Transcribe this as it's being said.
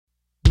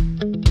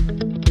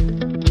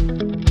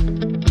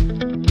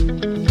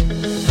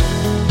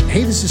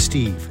Hey, this is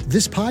Steve.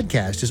 This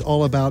podcast is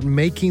all about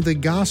making the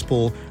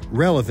gospel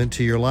relevant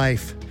to your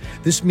life.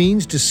 This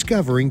means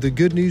discovering the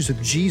good news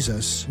of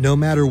Jesus no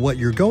matter what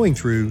you're going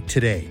through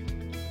today.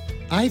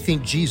 I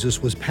think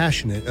Jesus was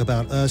passionate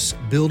about us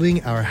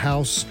building our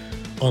house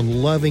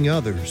on loving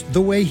others the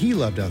way He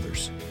loved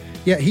others.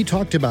 Yeah, He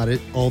talked about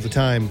it all the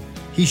time.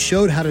 He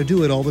showed how to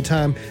do it all the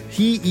time.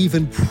 He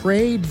even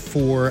prayed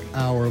for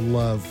our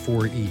love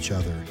for each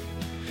other.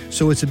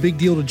 So it's a big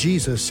deal to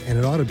Jesus, and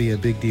it ought to be a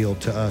big deal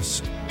to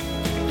us.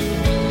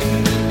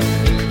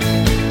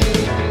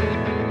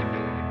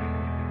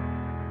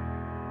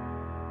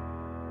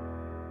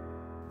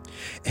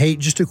 Hey,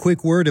 just a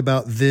quick word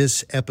about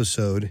this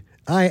episode.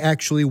 I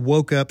actually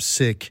woke up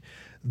sick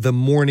the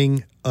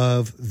morning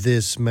of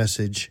this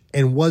message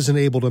and wasn't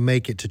able to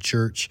make it to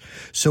church.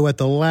 So at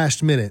the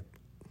last minute,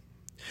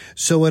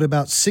 at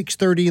about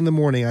 6:30 in the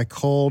morning, I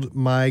called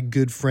my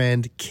good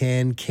friend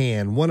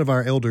Ken, one of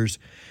our elders,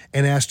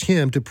 and asked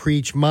him to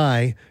preach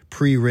my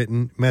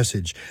pre-written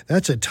message.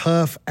 That's a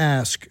tough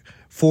ask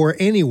for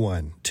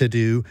anyone to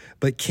do,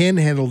 but Ken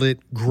handled it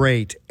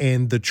great,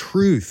 and the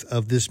truth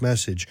of this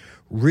message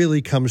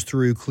really comes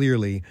through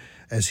clearly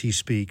as he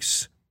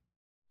speaks.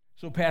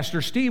 So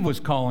Pastor Steve was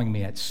calling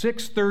me at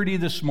 6:30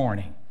 this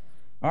morning.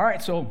 All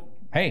right, so,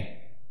 hey,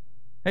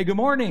 good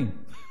morning.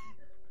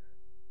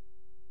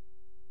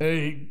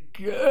 Hey,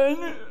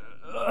 Ken.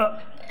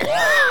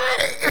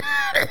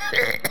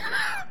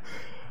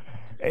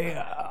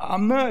 Hey,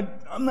 I'm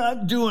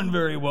not doing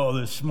very well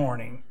this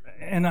morning,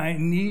 and I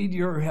need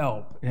your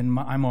help. And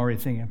I'm already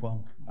thinking,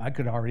 well, I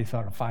could have already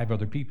thought of 5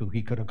 other people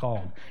he could have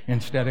called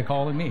instead of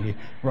calling me,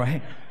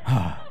 right?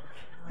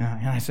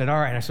 And I said, all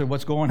right. I said,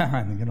 what's going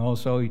on?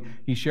 So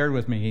he shared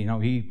with me,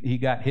 he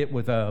got hit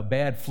with a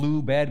bad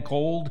flu, bad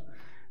cold,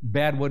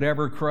 bad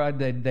whatever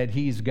crud that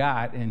he's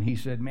got. And he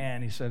said,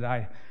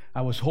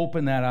 I was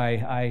hoping that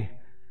I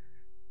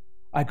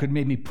could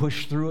maybe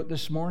push through it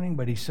this morning,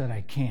 but he said,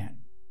 I can't.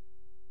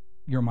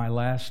 You're my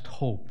last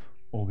hope,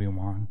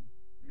 Obi-Wan.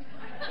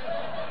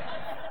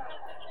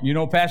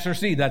 Pastor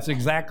C, that's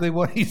exactly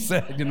what he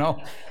said,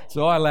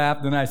 So I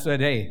laughed and I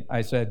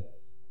said,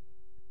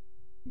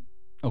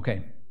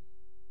 okay.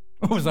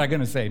 What was I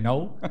going to say?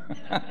 No?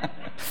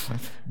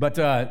 But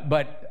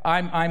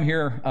I'm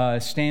here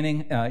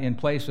standing in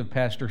place of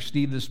Pastor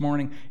Steve this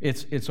morning.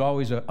 It's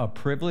always a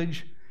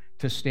privilege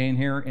to stand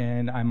here,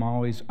 and I'm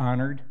always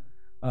honored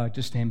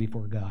to stand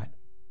before God.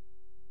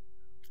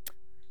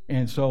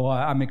 And so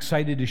I'm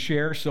excited to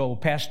share. So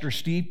Pastor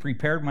Steve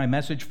prepared my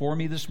message for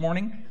me this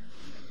morning.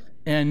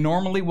 And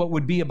normally what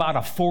would be about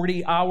a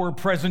 40-hour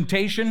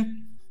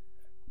presentation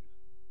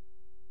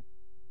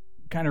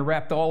kind of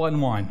wrapped all in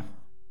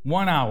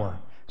 1 hour.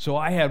 So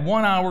I had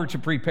 1 hour to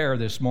prepare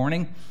this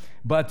morning,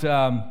 but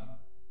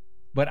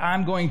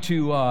I'm going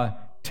to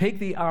take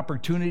the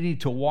opportunity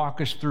to walk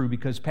us through,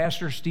 because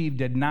Pastor Steve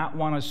did not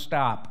want to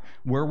stop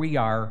where we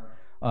are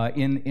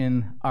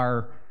in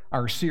our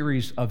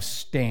series of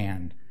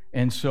Stand.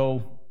 And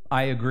so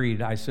I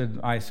agreed. I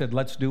said,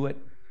 let's do it.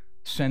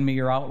 Send me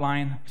your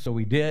outline. So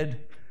we did.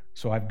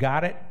 So I've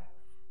got it.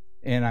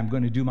 And I'm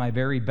going to do my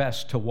very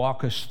best to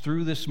walk us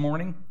through this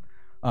morning,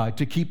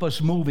 to keep us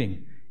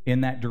moving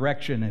in that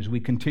direction as we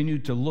continue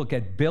to look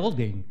at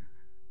building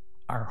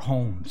our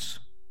homes.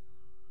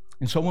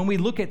 And so when we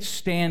look at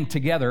Stand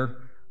together,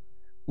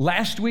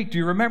 last week, do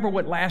you remember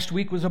what last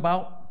week was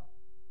about?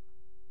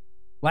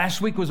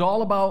 Last week was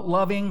all about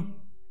loving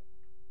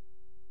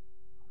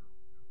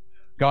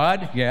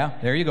God. Yeah,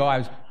 there you go. I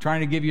was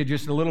trying to give you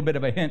just a little bit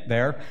of a hint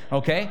there,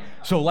 okay?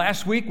 So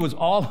last week was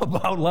all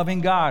about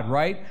loving God,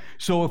 right?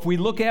 So if we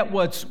look at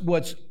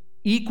what's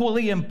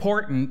equally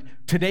important,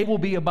 today will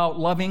be about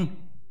loving,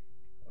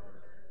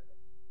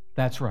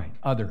 that's right,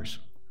 others.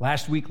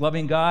 Last week,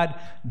 loving God.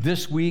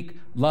 This week,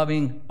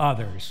 loving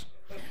others.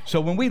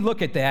 So when we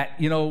look at that,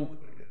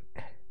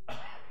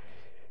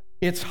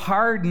 it's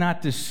hard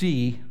not to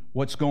see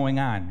what's going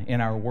on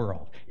in our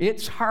world.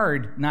 It's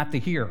hard not to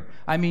hear.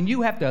 I mean,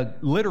 you have to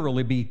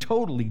literally be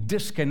totally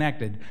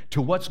disconnected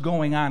to what's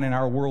going on in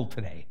our world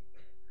today.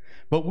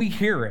 But we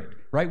hear it,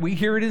 right? We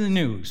hear it in the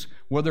news,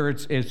 whether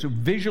it's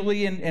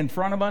visually in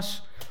front of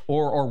us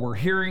or we're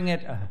hearing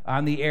it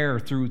on the air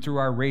through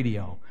our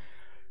radio,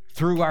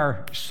 through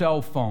our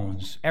cell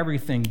phones,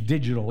 everything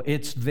digital,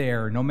 it's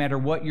there, no matter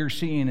what you're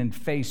seeing in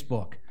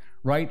Facebook,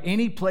 right?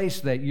 Any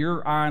place that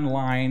you're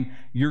online,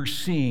 you're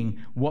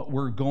seeing what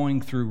we're going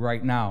through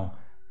right now.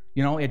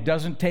 It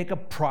doesn't take a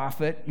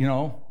prophet,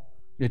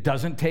 it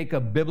doesn't take a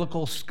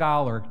biblical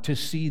scholar to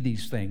see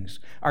these things.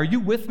 Are you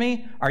with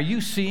me? Are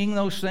you seeing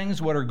those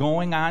things, what are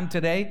going on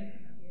today?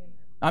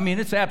 I mean,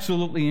 it's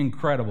absolutely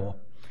incredible.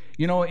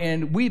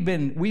 And we've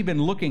been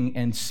looking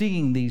and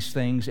seeing these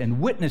things and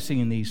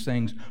witnessing these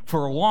things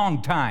for a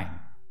long time.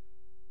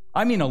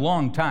 I mean, a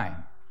long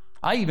time.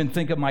 I even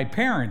think of my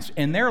parents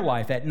in their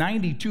life at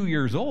 92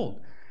 years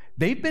old.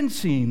 They've been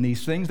seeing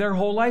these things their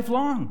whole life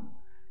long.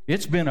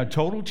 It's been a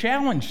total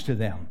challenge to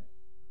them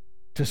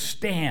to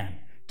stand,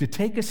 to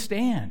take a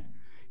stand.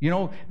 You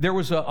know, there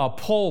was a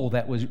poll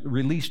that was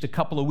released a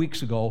couple of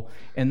weeks ago,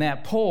 and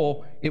that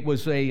poll, it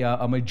was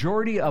a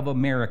majority of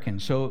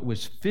Americans. So it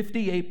was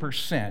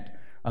 58%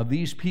 of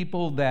these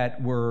people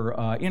that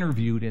were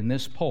interviewed in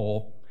this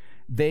poll,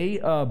 they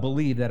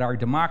believe that our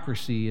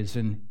democracy is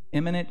in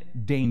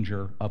imminent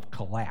danger of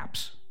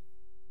collapse.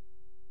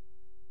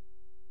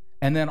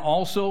 And then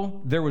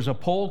also, there was a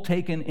poll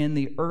taken in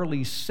the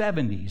early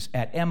 70s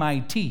at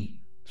MIT.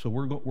 So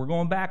we're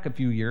going back a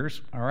few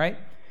years, all right?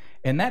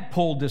 And that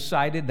poll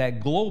decided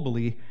that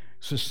globally,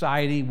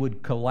 society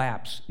would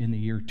collapse in the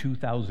year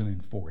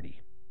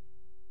 2040.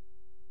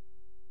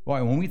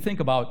 Boy, when we think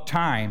about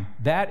time,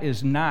 that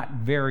is not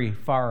very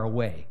far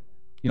away.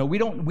 You know, we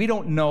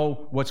don't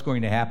know what's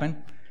going to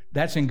happen.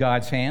 That's in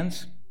God's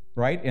hands,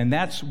 right? And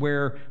that's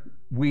where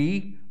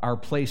we are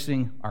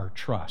placing our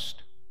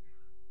trust.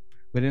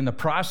 But in the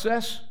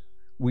process,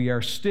 we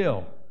are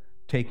still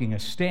taking a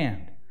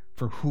stand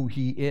for who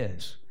He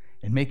is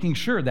and making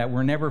sure that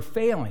we're never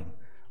failing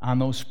on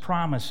those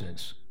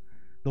promises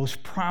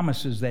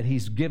that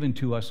He's given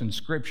to us in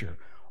Scripture,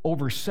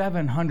 over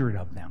 700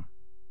 of them.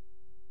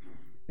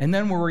 And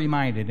then we're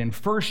reminded in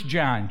 1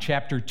 John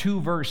chapter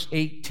 2, verse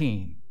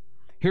 18,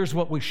 here's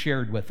what was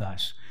shared with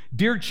us.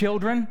 Dear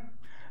children,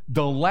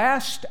 the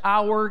last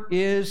hour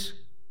is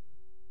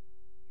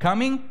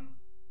coming.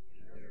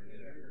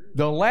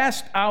 The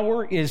last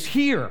hour is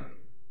here.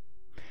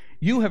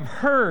 You have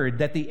heard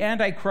that the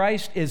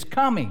Antichrist is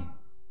coming,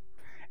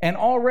 and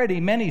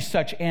already many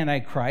such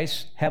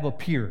antichrists have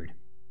appeared.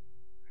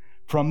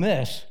 From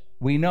this,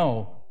 we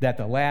know that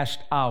the last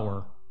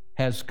hour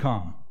has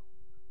come.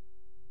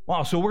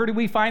 Wow, so where do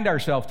we find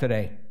ourselves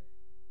today?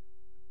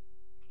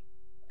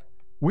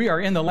 We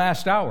are in the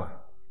last hour,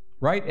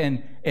 right?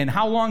 And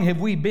how long have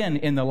we been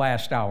in the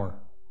last hour?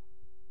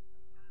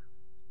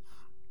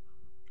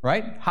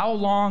 Right? How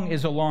long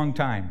is a long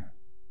time?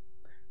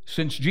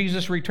 Since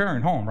Jesus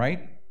returned home,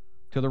 right?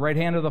 To the right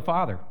hand of the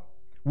Father.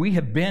 We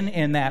have been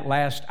in that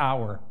last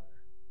hour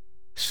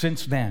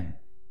since then.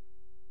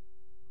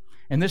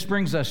 And this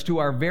brings us to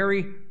our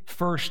very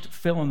first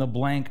fill in the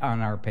blank on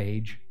our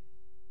page.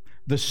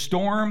 The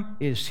storm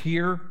is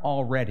here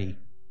already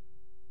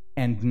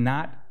and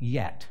not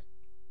yet.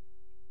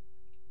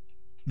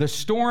 The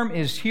storm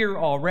is here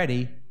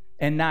already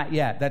and not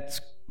yet. That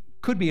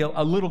could be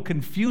a little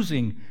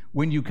confusing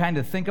when you kind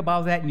of think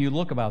about that and you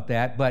look about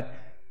that, but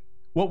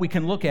what we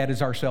can look at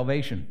is our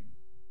salvation.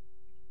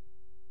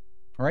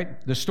 All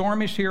right? The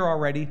storm is here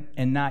already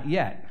and not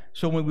yet.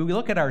 So when we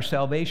look at our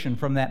salvation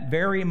from that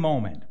very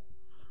moment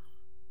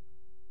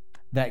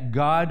that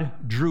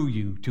God drew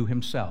you to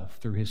Himself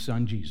through His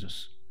Son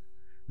Jesus,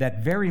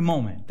 that very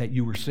moment that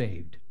you were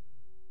saved,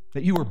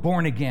 that you were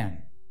born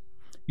again,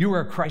 you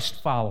were a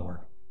Christ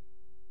follower,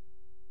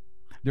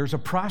 there's a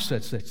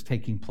process that's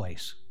taking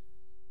place.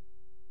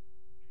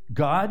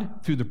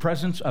 God, through the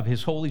presence of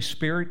His Holy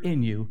Spirit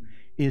in you,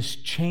 is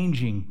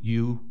changing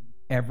you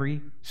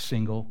every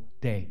single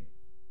day.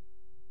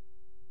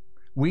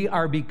 We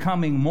are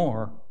becoming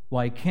more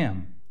like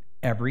Him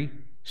every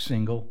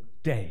single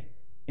day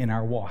in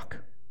our walk.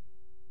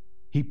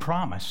 He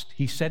promised,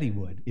 He said He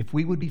would. If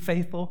we would be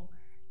faithful,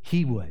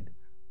 He would,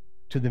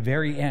 to the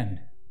very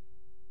end.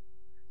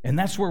 And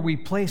that's where we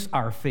place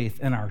our faith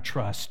and our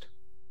trust.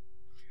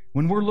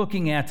 When we're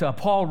looking at,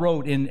 Paul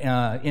wrote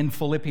in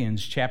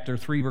Philippians chapter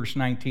 3, verse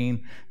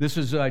 19, this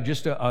is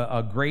just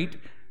a great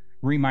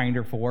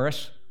reminder for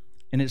us.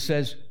 And it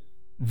says,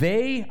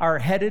 they are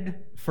headed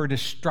for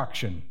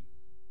destruction.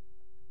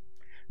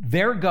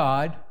 Their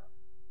God,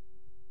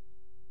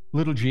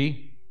 little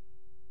g,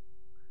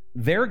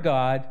 their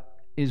God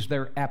is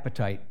their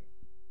appetite.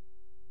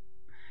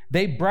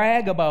 They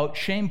brag about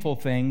shameful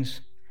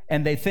things,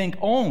 and they think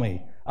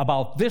only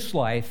about this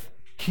life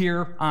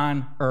here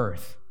on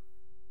earth.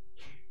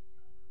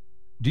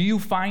 Do you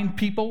find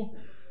people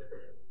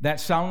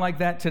that sound like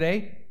that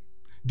today?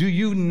 Do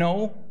you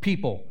know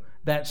people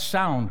that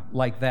sound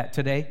like that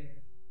today?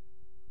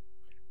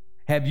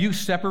 Have you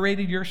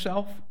separated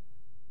yourself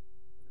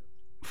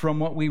from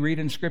what we read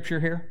in Scripture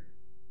here?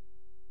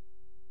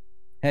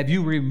 Have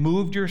you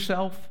removed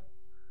yourself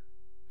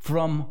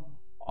from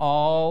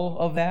all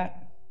of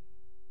that?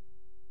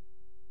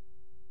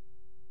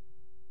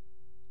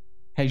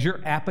 Has your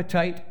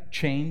appetite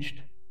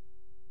changed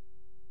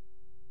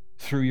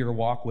through your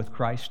walk with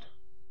Christ?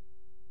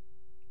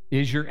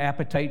 Is your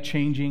appetite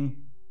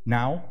changing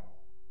now,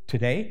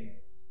 today?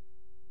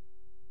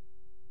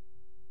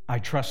 I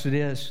trust it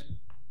is.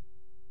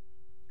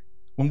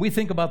 When we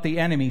think about the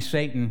enemy,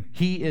 Satan,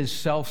 he is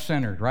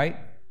self-centered, right?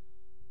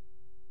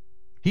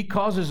 He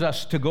causes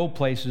us to go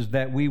places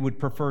that we would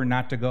prefer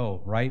not to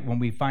go, right? When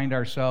we find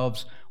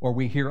ourselves or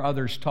we hear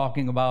others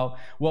talking about,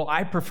 well,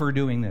 I prefer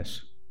doing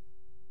this.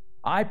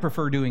 I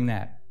prefer doing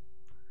that.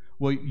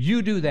 Well,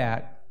 you do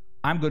that,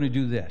 I'm going to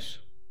do this.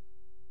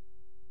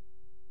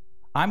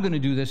 I'm going to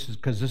do this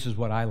because this is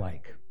what I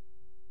like.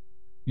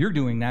 You're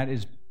doing that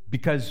is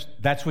because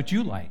that's what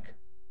you like,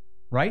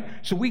 right?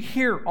 So we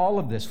hear all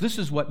of this. This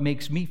is what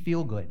makes me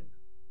feel good.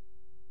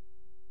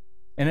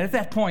 And at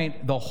that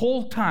point, the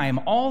whole time,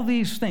 all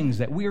these things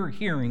that we are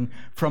hearing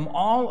from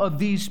all of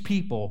these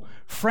people,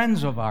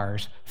 friends of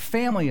ours,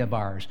 family of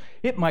ours,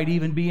 it might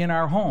even be in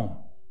our home.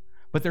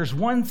 But there's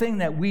one thing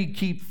that we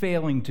keep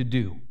failing to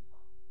do.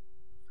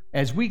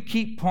 As we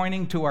keep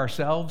pointing to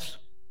ourselves,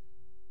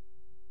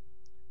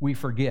 we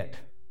forget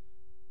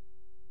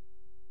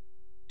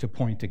to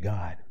point to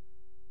God.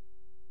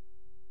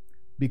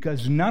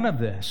 Because none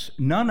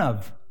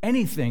of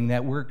anything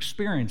that we're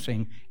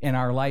experiencing in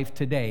our life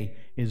today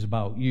is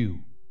about you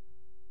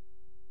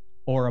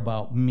or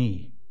about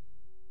me.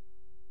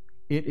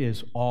 It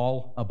is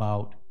all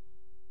about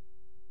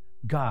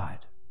God.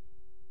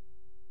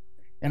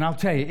 And I'll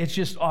tell you, it's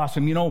just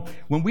awesome. You know,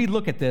 when we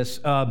look at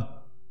this,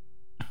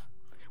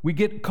 we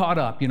get caught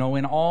up,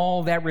 in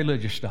all that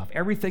religious stuff,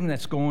 everything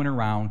that's going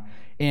around,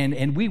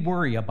 and we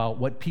worry about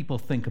what people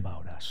think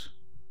about us.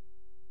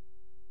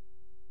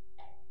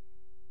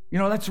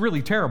 That's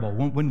really terrible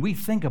when we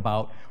think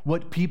about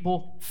what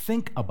people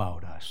think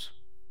about us.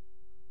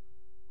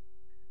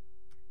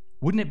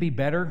 Wouldn't it be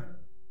better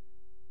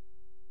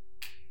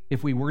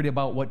if we worried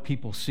about what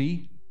people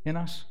see in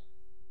us?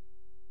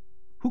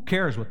 Who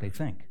cares what they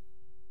think?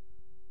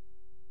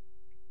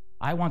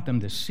 I want them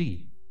to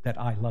see that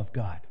I love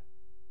God.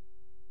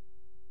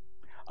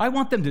 I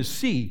want them to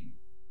see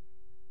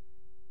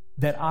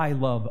that I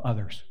love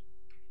others.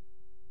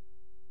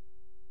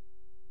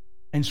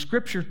 And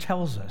Scripture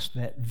tells us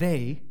that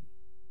they,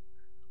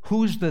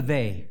 who's the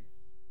they?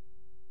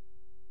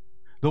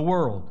 The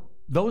world,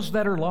 those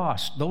that are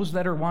lost, those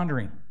that are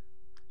wandering.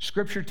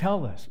 Scripture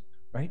tells us,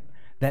 right,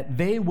 that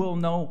they will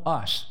know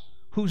us.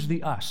 Who's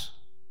the us?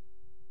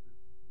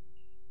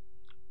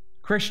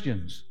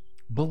 Christians,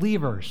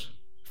 believers,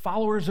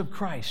 followers of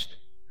Christ.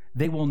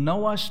 They will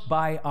know us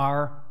by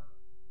our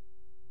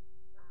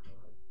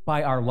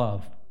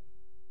love.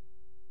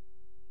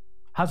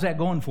 How's that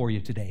going for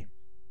you today?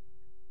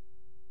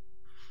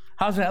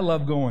 How's that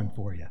love going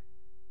for you?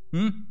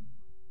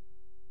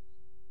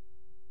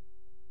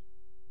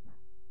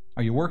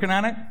 Are you working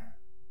on it?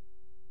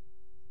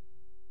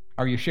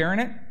 Are you sharing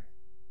it?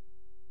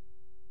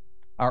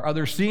 Are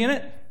others seeing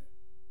it?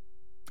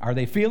 Are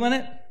they feeling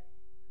it?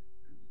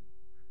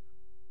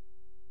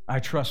 I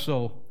trust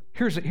so.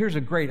 Here's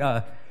a great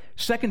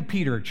 2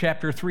 Peter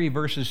chapter 3,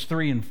 verses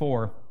 3 and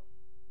 4.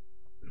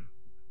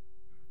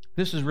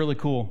 This is really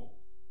cool.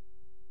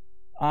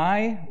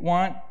 I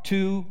want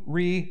to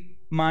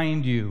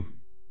remind you.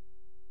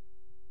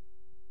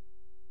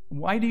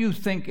 Why do you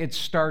think it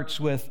starts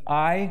with,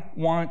 I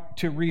want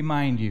to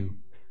remind you?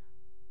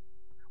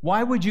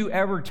 Why would you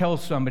ever tell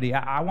somebody,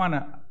 I want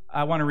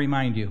to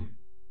remind you?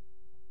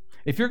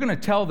 If you're going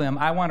to tell them,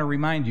 I want to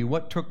remind you,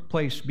 what took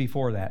place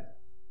before that?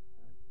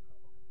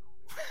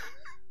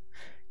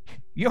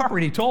 You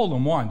already told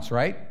them once,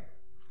 right?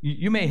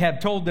 You may have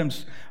told them.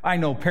 I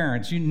know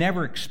parents, you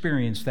never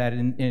experienced that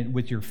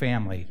with your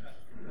family.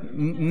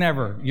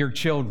 Never. Your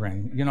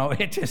children.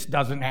 It just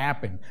doesn't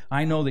happen.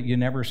 I know that you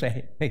never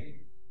say, hey,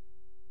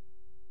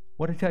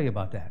 what did I tell you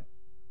about that?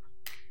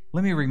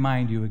 Let me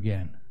remind you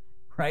again,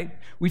 right?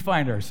 We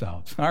find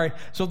ourselves, all right?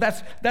 So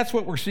that's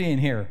what we're seeing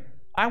here.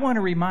 I want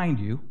to remind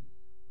you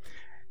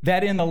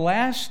that in the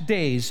last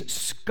days,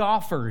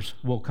 scoffers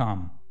will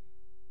come,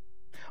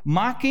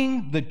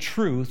 mocking the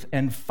truth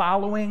and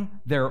following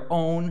their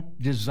own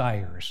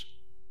desires.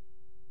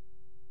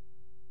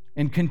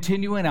 And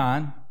continuing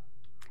on,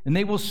 and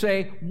they will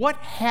say, what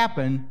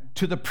happened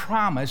to the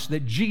promise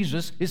that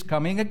Jesus is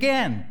coming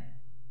again?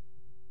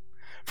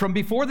 From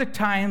before the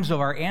times of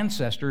our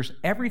ancestors,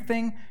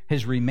 everything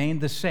has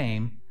remained the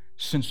same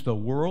since the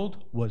world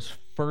was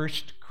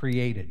first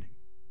created.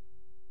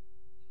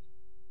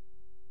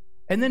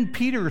 And then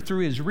Peter,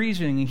 through his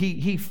reasoning,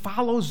 he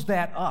follows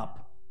that up.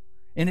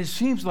 And it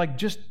seems like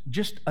just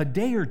a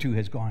day or two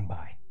has gone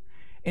by.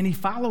 And he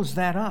follows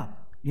that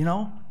up,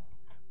 Can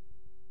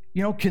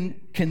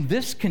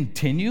this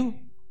continue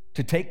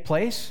to take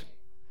place?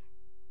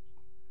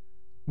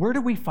 Where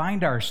do we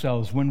find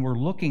ourselves when we're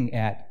looking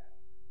at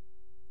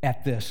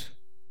this?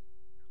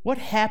 What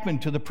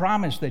happened to the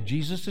promise that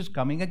Jesus is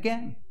coming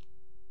again?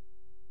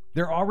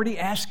 They're already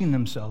asking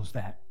themselves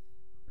that.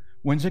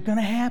 When's it going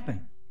to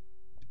happen?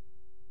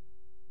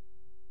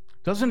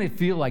 Doesn't it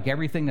feel like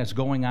everything that's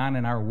going on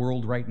in our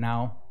world right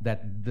now,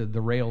 that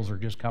the rails are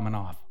just coming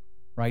off,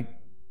 right?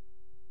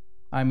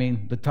 I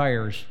mean, the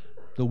tires,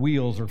 the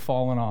wheels are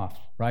falling off,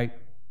 right?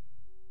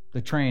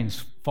 The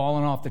train's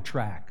falling off the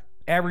track.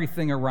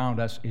 Everything around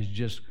us is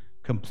just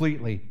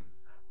completely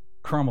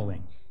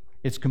crumbling.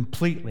 It's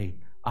completely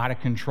out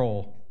of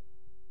control.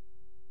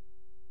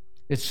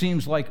 It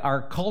seems like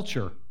our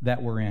culture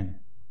that we're in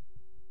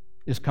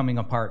is coming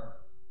apart.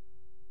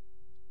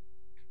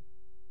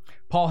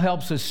 Paul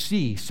helps us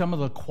see some of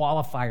the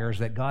qualifiers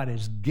that God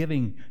is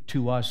giving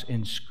to us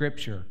in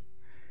Scripture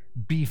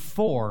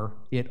before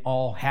it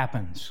all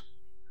happens.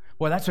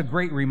 Well, that's a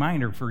great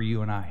reminder for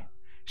you and I.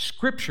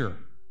 Scripture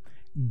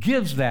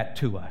gives that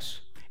to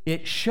us.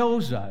 It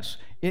shows us.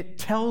 It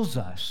tells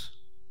us.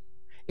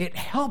 It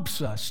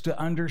helps us to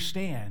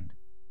understand.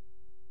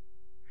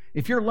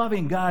 If you're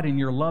loving God and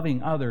you're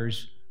loving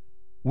others,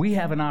 we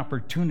have an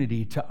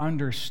opportunity to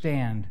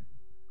understand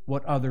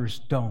what others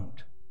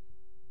don't,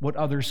 what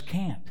others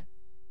can't.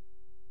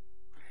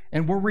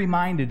 And we're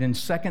reminded in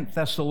 2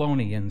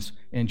 Thessalonians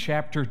in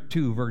chapter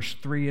 2, verse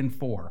 3 and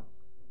 4,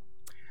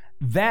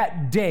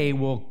 that day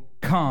will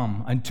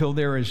come until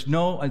there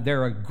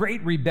a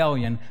great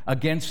rebellion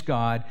against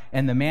God,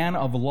 and the man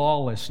of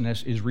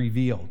lawlessness is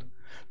revealed,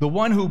 the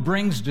one who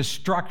brings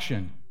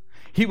destruction.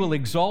 He will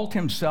exalt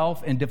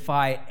himself and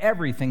defy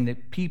everything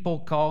that people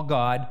call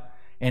God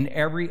and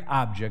every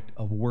object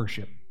of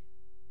worship.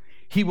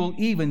 He will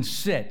even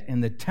sit in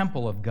the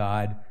temple of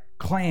God,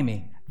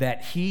 claiming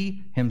that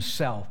he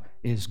himself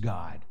is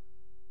God.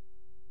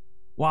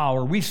 Wow,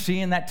 are we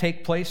seeing that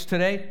take place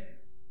today?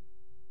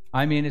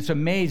 I mean, it's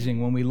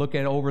amazing when we look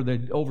at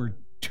over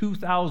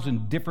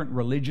 2,000 different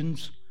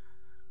religions,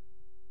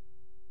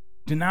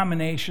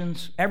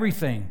 denominations,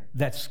 everything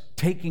that's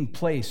taking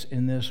place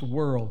in this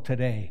world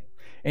today.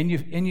 And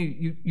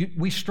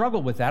we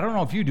struggle with that. I don't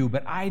know if you do,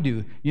 but I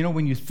do. You know,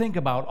 when you think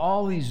about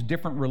all these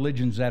different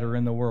religions that are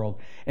in the world,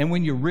 and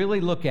when you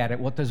really look at it,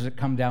 what does it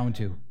come down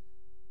to?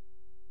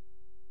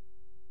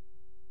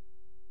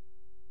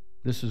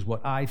 This is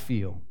what I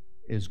feel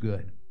is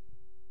good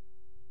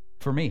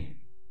for me.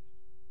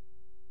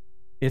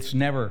 It's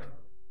never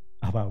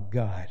about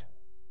God.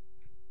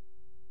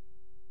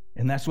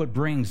 And that's what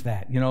brings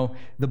that. You know,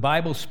 the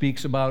Bible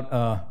speaks about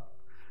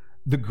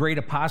the great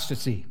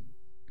apostasy.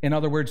 In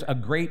other words, a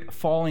great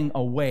falling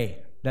away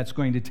that's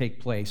going to take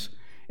place.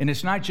 And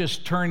it's not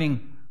just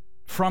turning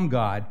from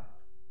God,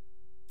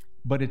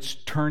 but it's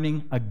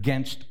turning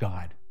against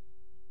God.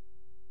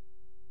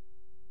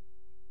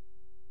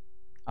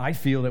 I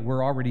feel that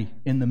we're already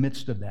in the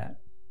midst of that.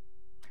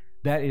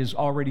 That is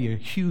already a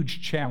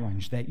huge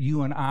challenge that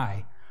you and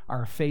I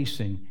are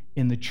facing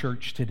in the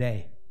church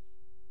today.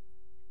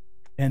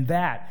 And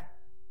that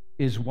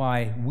is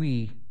why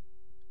we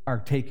are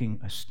taking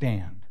a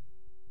stand.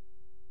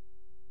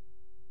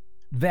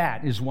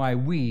 That is why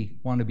we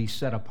want to be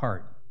set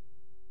apart.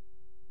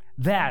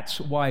 That's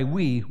why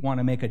we want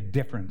to make a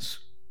difference.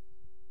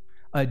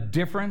 A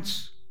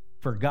difference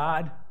for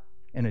God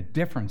and a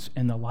difference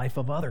in the life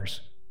of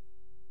others.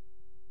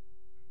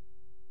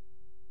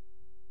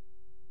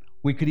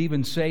 We could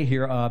even say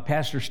here,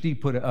 Pastor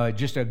Steve put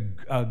just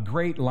a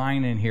great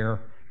line in here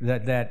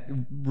that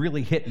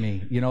really hit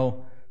me. You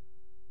know,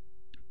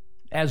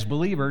 as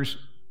believers,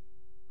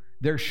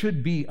 there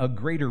should be a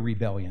greater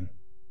rebellion.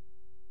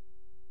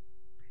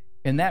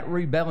 And that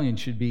rebellion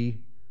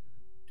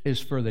is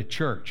for the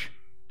church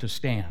to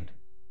stand.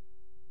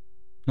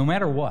 No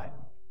matter what.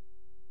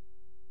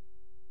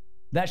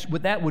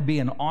 That would be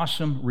an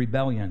awesome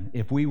rebellion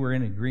if we were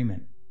in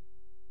agreement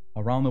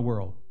around the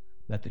world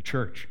that the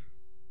church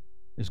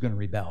is going to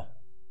rebel.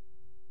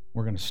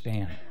 We're going to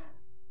stand.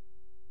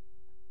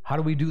 How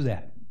do we do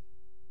that?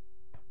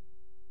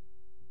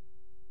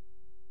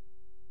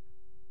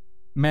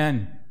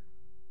 Men,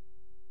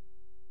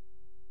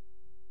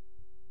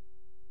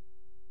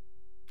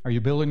 are you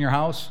building your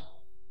house?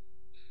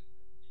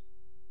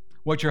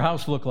 What's your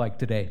house look like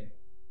today?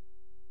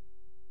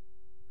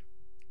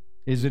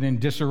 Is it in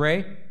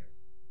disarray?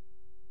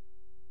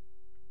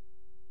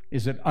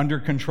 Is it under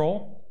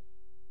control?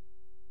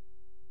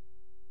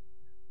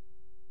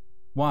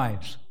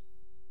 Wives,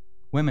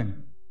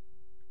 women,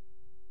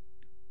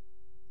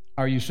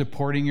 are you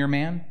supporting your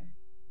man,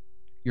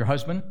 your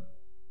husband?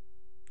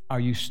 Are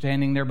you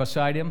standing there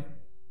beside him?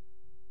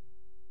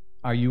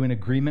 Are you in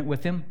agreement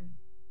with him?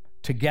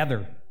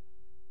 Together,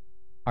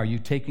 are you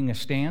taking a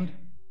stand?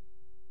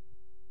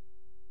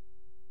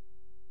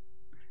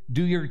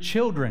 Do your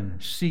children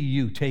see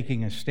you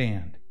taking a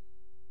stand?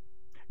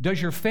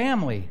 Does your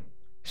family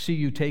see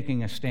you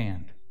taking a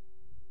stand?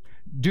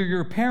 Do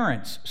your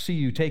parents see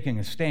you taking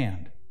a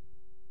stand?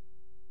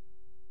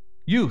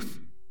 Youth,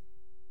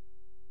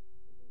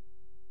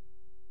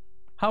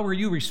 how are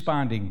you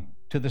responding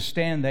to the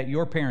stand that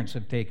your parents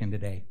have taken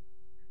today?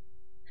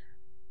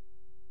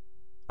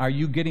 Are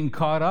you getting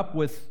caught up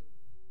with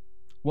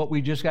what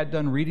we just got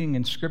done reading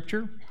in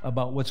Scripture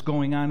about what's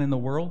going on in the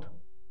world?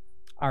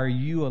 Are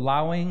you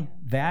allowing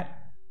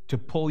that to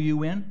pull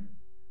you in?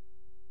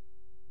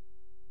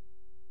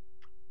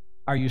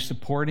 Are you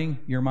supporting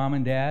your mom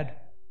and dad?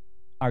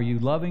 Are you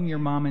loving your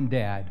mom and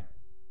dad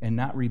and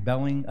not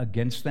rebelling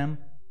against them?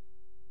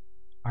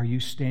 Are you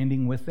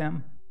standing with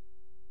them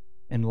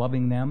and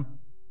loving them?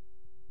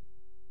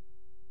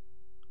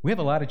 We have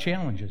a lot of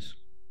challenges,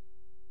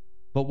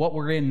 but what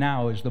we're in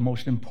now is the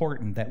most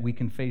important that we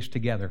can face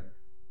together,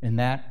 and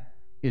that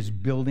is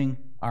building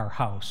our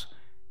house.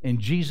 And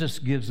Jesus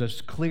gives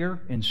us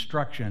clear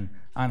instruction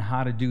on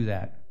how to do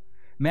that.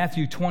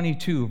 Matthew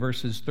 22,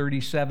 verses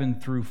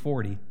 37 through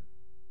 40.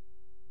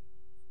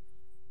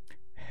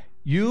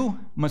 You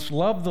must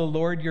love the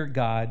Lord your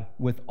God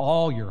with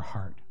all your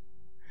heart,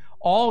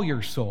 all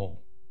your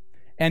soul,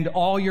 and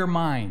all your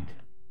mind.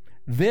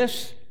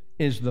 This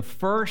is the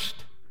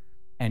first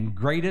and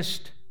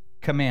greatest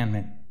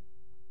commandment.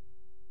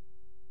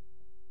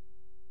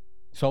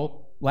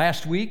 So,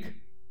 last week,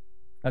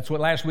 That's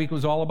what last week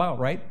was all about,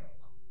 right?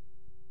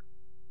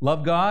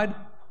 Love God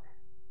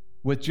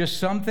with just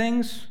some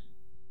things,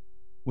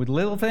 with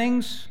little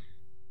things.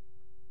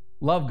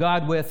 Love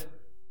God with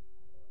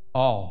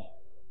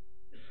all.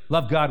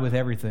 Love God with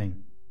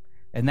everything.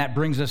 And that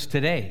brings us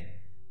today,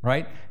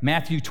 right?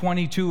 Matthew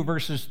 22,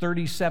 verses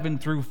 37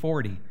 through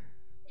 40.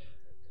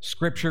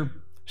 Scripture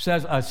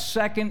says a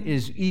second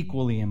is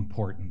equally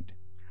important.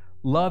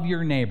 Love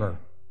your neighbor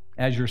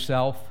as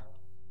yourself.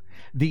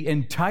 The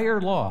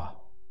entire law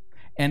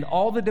and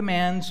all the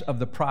demands of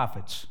the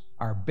prophets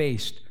are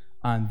based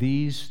on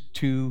these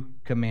two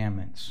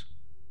commandments.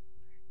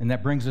 And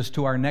that brings us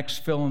to our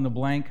next fill in the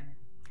blank.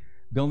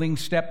 Building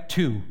step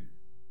 2,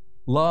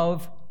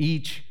 love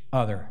each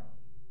other.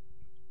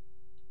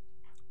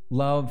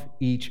 Love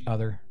each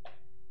other.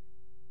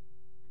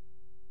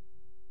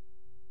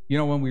 You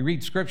know, when we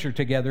read Scripture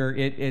together,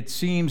 it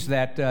seems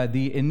that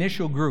the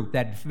initial group,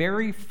 that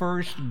very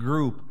first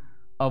group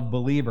of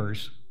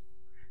believers,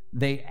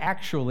 they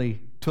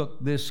actually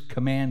took this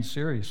command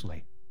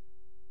seriously.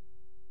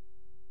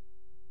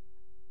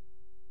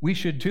 We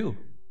should too.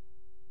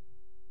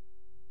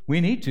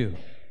 We need to.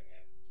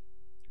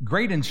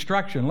 Great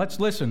instruction. Let's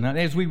listen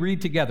as we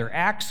read together.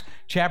 Acts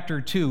chapter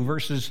 2,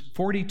 verses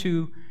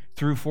 42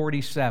 through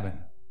 47.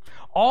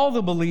 All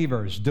the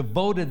believers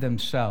devoted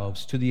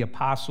themselves to the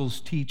apostles'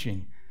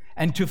 teaching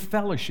and to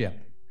fellowship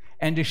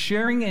and to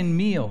sharing in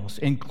meals,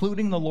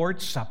 including the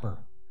Lord's Supper,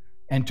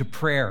 and to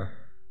prayer.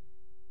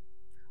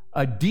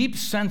 A deep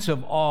sense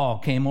of awe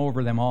came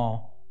over them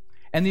all,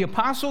 and the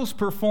apostles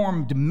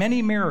performed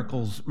many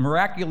miracles,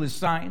 miraculous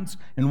signs,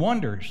 and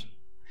wonders.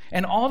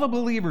 And all the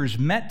believers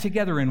met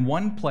together in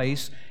one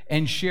place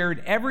and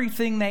shared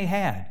everything they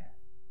had.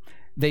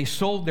 They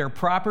sold their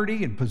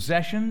property and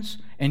possessions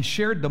and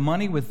shared the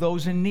money with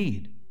those in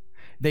need.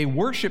 They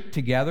worshiped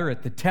together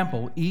at the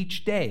temple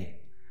each day,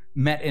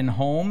 met in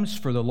homes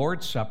for the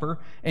Lord's Supper,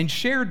 and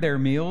shared their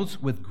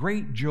meals with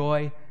great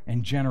joy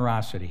and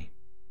generosity,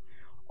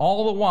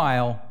 all the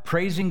while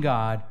praising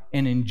God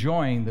and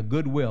enjoying the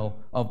goodwill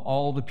of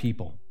all the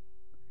people.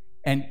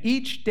 And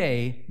each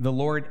day the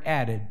Lord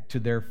added to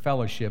their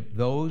fellowship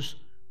those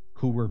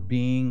who were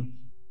being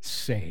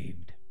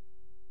saved.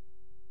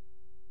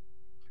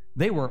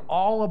 They were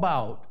all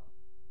about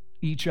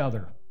each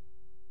other.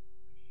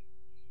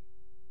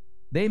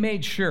 They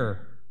made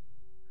sure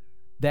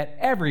that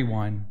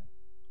everyone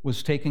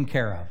was taken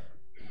care of.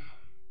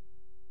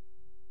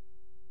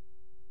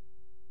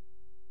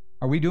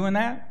 Are we doing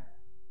that?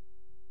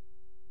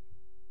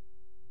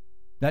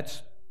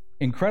 That's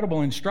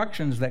incredible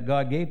instructions that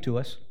God gave to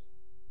us.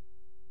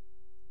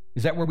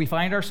 Is that where we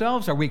find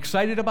ourselves? Are we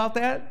excited about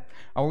that?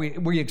 Are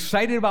we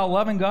excited about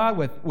loving God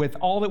with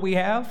all that we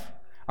have?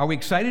 Are we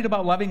excited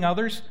about loving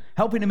others,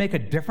 helping to make a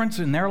difference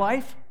in their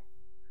life?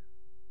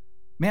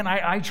 Man,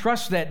 I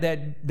trust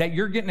that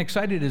you're getting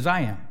excited as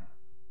I am.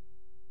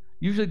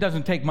 Usually it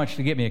doesn't take much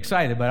to get me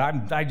excited, but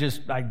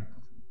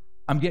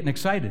I'm getting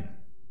excited.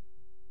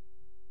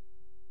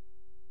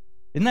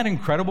 Isn't that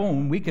incredible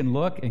when we can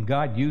look and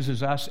God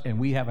uses us and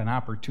we have an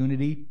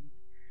opportunity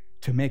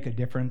to make a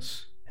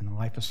difference in the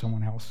life of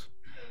someone else?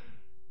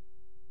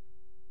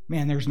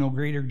 Man, there's no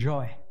greater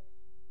joy.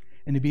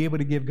 And to be able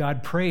to give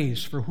God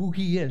praise for who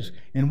He is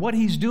and what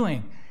He's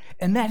doing,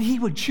 and that He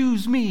would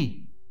choose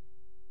me,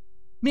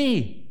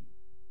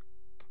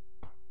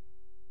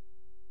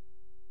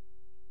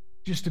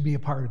 just to be a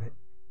part of it.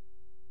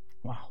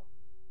 Wow.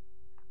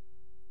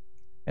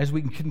 As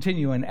we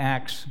continue in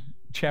Acts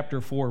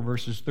chapter 4,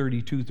 verses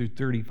 32 through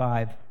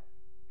 35,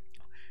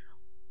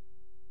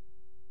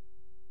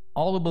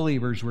 all the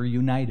believers were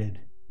united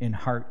in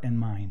heart and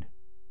mind.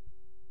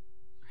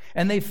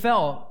 And they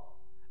felt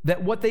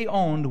that what they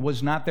owned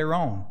was not their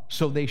own,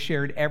 so they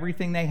shared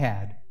everything they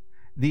had.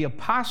 The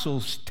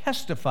apostles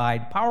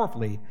testified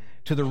powerfully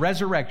to the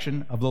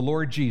resurrection of the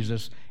Lord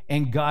Jesus,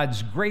 and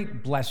God's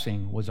great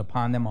blessing was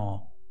upon them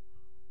all.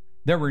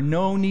 There were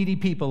no needy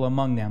people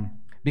among them,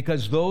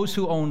 because those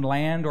who owned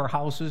land or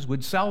houses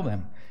would sell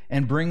them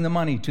and bring the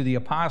money to the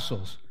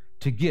apostles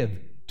to give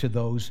to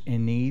those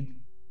in need.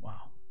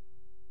 Wow.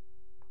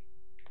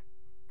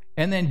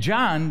 And then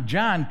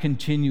John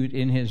continued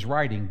in his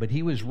writing, but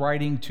he was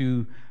writing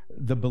to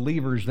the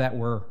believers that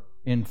were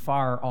in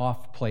far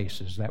off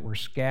places, that were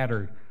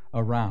scattered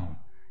around.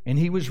 And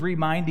he was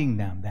reminding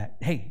them that,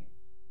 hey,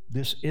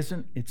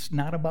 it's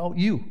not about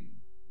you.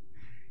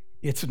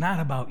 It's not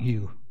about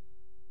you.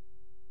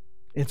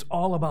 It's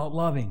all about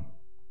loving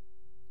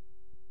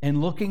and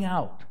looking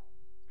out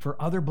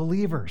for other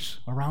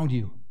believers around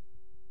you.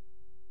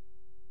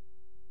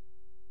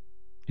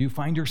 Do you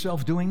find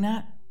yourself doing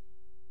that?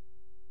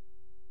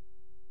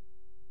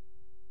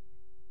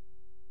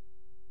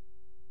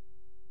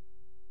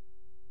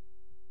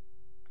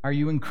 Are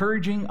you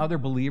encouraging other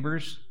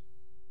believers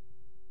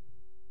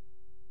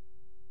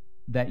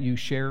that you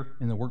share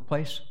in the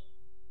workplace?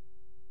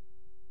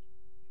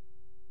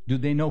 Do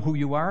they know who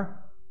you are?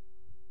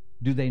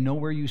 Do they know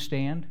where you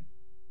stand?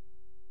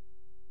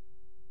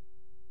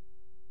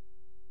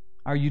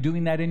 Are you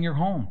doing that in your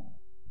home?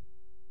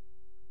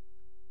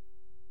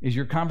 Is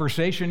your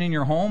conversation in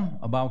your home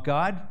about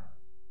God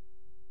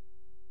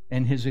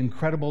and His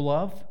incredible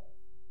love?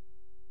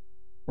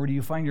 Or do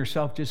you find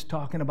yourself just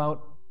talking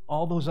about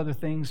all those other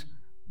things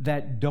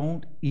that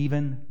don't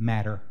even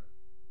matter?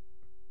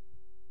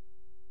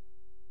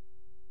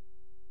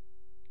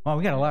 Well,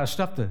 we got a lot of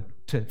stuff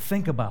to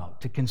think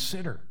about, to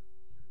consider.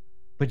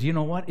 But you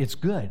know what? It's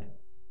good.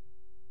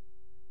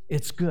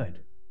 It's good.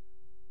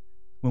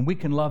 When we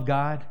can love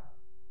God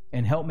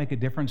and help make a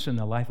difference in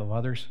the life of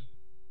others.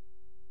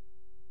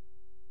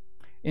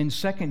 In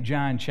 2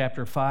 John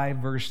chapter 5,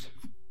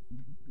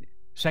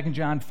 2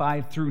 John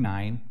 5 through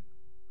 9,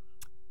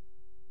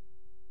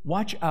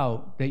 watch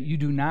out that you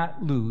do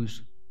not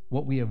lose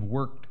what we have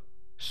worked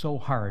so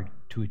hard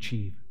to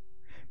achieve.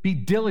 Be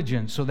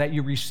diligent so that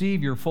you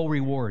receive your full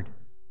reward.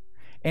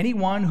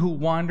 Anyone who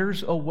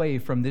wanders away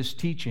from this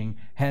teaching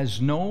has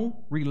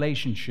no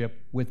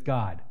relationship with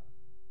God.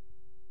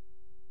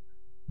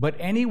 But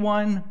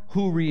anyone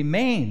who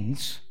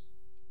remains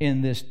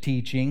in this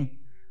teaching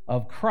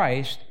of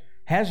Christ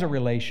has a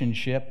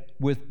relationship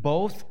with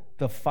both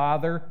the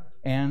Father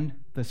and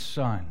the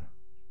Son.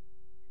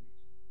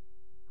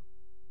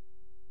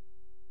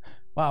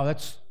 Wow,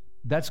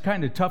 that's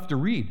kind of tough to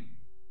read,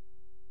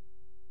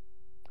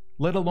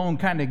 let alone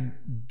kind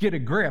of get a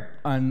grip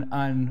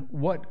on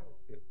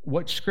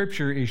what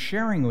Scripture is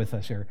sharing with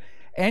us here.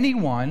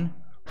 Anyone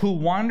who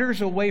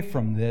wanders away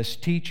from this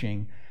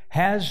teaching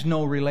has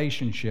no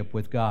relationship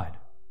with God.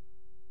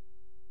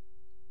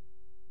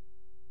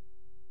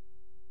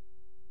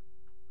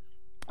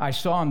 I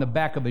saw on the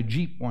back of a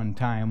Jeep one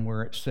time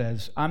where it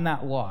says, "I'm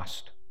not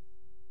lost.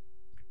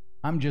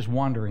 I'm just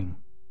wandering."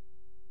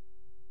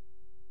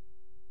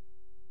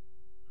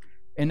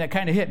 And that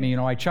kind of hit me.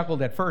 I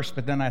chuckled at first,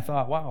 but then I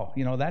thought, wow,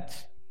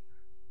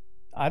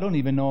 I don't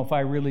even know if I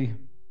really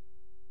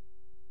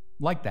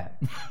like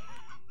that.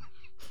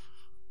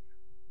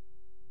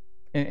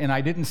 And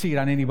I didn't see it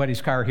on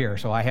anybody's car here,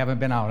 so I haven't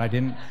been out. I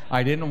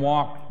didn't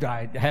walk.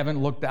 I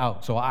haven't looked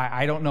out, so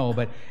I don't know.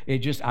 But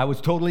I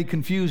was totally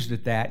confused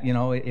at that.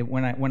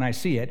 When I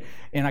see it,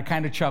 and I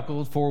kind of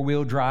chuckled.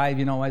 4-wheel drive.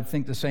 I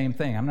think the same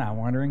thing. I'm not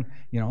wandering.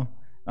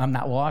 I'm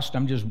not lost.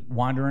 I'm just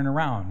wandering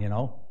around.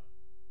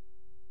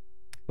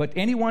 But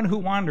anyone who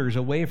wanders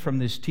away from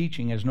this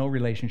teaching has no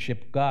relationship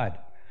with God.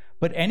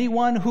 But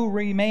anyone who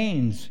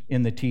remains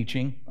in the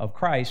teaching of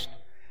Christ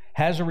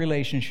has a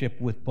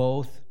relationship with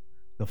both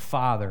the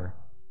Father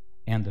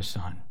and the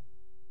Son.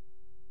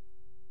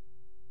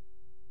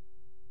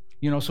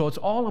 So it's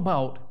all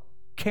about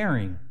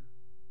caring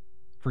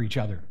for each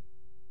other.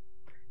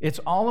 It's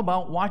all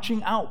about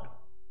watching out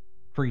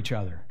for each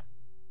other.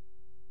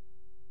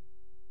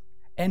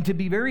 And to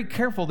be very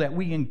careful that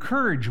we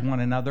encourage one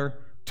another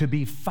to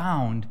be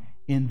found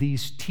in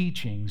these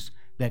teachings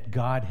that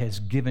God has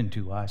given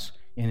to us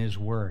in His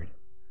Word,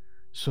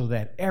 so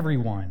that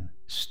everyone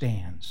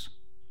stands.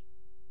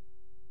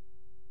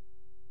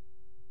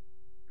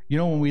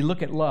 When we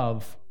look at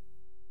love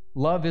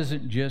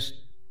isn't just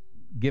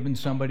giving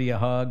somebody a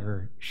hug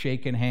or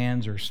shaking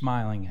hands or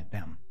smiling at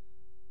them.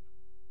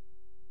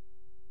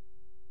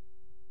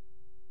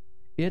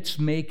 It's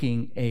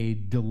making a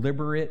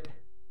deliberate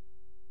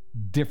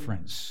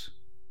difference,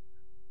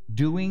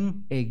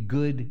 doing a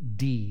good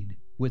deed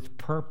with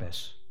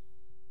purpose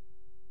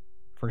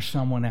for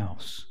someone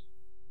else.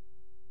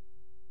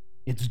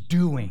 It's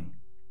doing.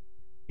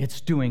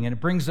 And it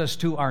brings us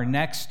to our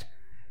next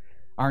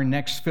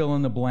fill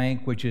in the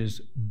blank, which is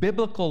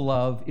biblical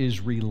love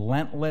is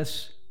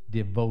relentless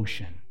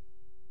devotion.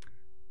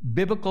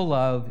 Biblical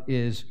love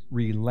is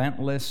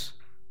relentless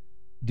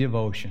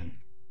devotion.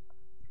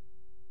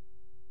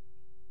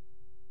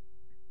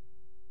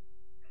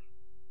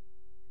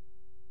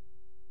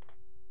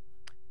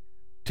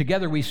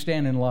 Together we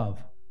stand in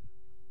love.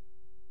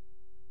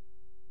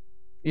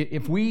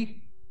 If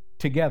we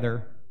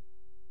together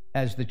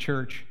as the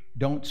church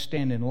don't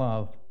stand in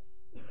love,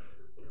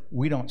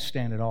 we don't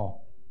stand at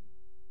all.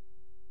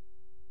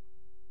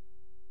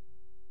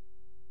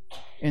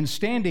 And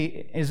standing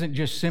isn't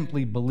just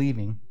simply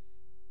believing.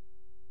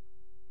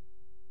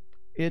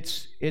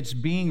 It's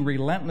being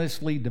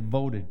relentlessly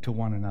devoted to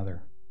one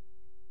another,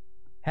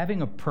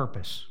 having a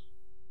purpose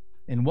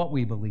in what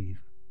we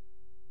believe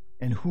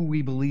and who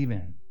we believe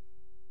in,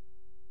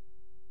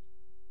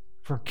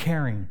 for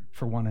caring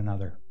for one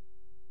another.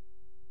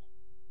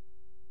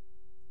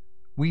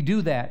 We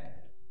do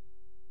that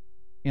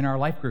in our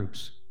life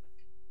groups.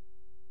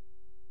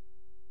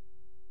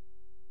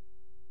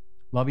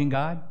 Loving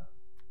God,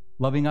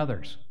 loving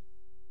others.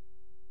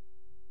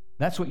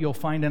 That's what you'll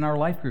find in our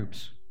life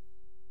groups.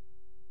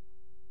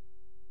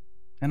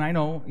 And I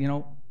know,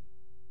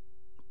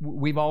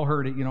 we've all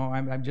heard it.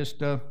 I'm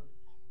just,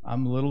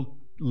 I'm a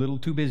little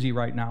too busy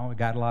right now. I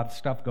got a lot of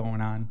stuff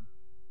going on.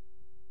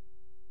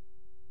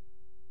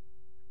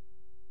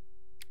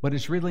 But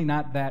it's really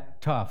not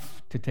that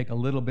tough to take a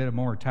little bit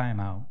more time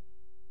out,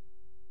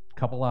 a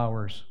couple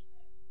hours,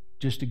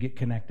 just to get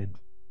connected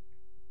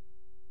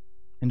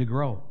and to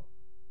grow.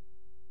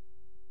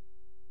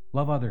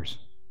 Love others.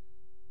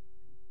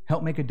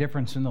 Help make a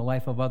difference in the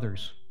life of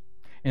others.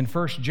 In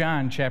 1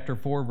 John chapter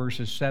 4,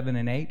 verses 7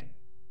 and 8,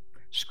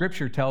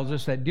 Scripture tells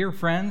us that, dear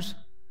friends,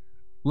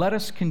 let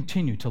us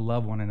continue to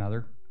love one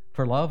another,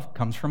 for love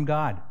comes from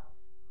God.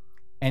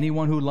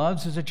 Anyone who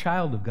loves is a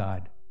child of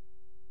God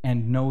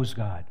and knows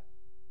God.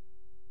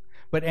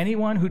 But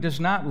anyone who does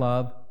not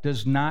love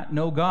does not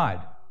know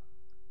God,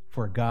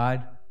 for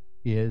God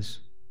is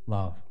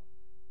love.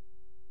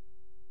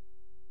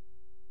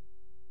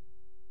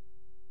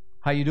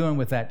 How you doing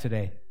with that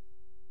today?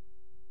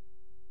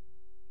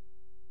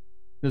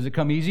 Does it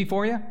come easy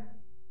for you?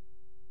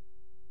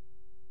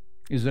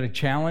 Is it a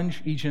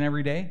challenge each and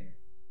every day?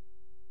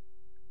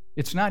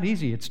 It's not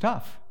easy, it's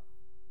tough.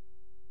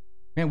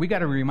 Man, we got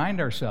to remind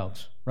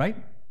ourselves, right?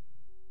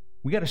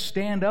 We got to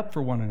stand up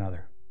for one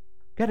another.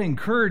 Got to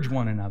encourage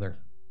one another.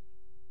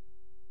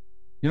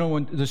 You know,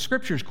 when the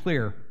Scripture's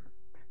clear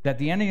that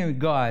the enemy of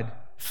God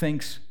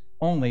thinks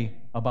only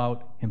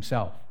about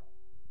himself,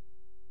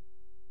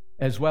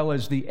 as well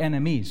as the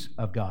enemies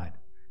of God.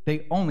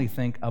 They only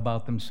think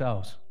about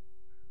themselves.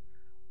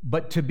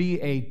 But to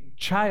be a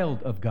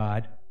child of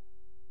God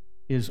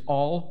is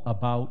all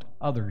about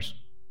others.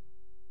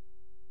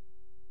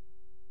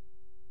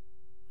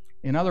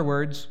 In other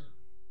words,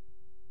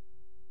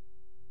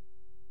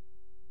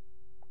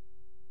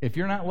 if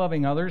you're not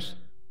loving others,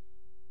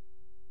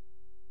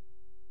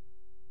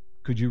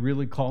 could you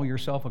really call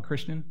yourself a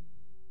Christian?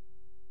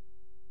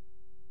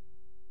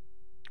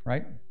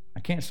 Right? I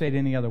can't say it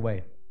any other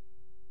way.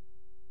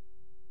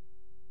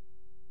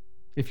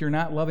 If you're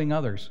not loving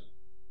others,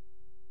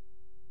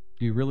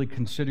 do you really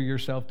consider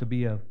yourself to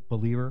be a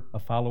believer, a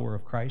follower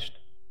of Christ?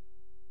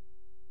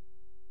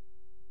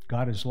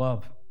 God is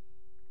love.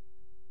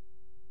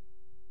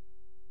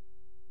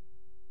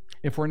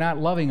 If we're not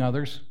loving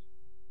others,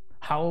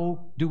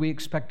 how do we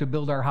expect to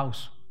build our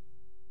house?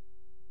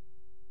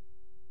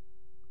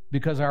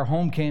 Because our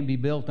home can't be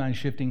built on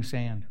shifting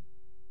sand.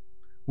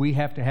 We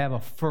have to have a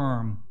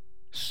firm,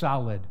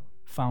 solid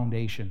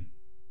foundation.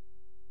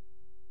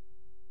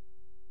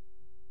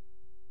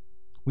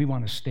 We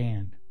want to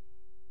stand.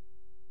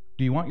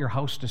 Do you want your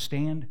house to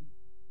stand?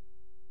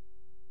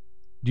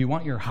 Do you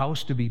want your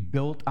house to be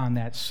built on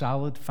that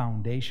solid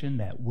foundation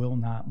that will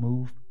not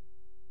move?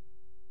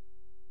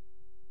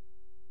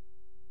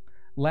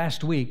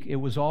 Last week, it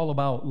was all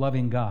about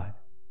loving God,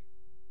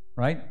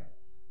 right?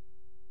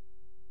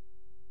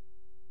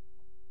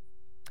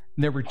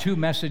 There were two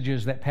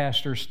messages that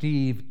Pastor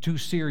Steve, two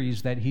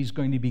series that he's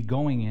going to be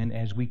going in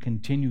as we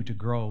continue to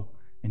grow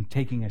and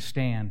taking a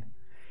stand.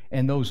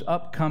 And those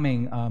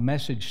upcoming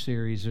message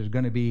series are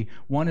going to be,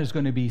 one is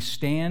going to be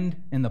Stand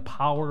in the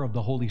Power of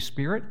the Holy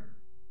Spirit.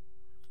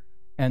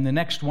 And the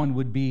next one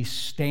would be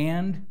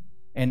Stand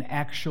and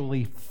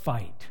Actually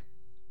Fight,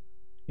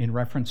 in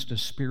reference to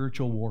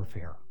spiritual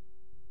warfare.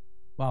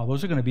 Wow,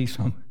 those are going to be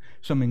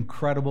some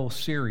incredible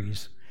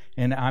series.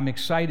 And I'm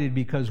excited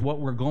because what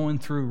we're going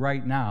through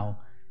right now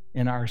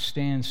in our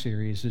Stand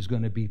series is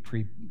going to be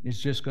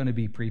just going to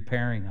be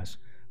preparing us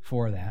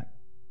for that.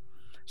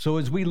 So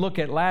as we look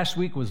at, last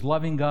week was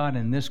loving God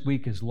and this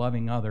week is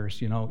loving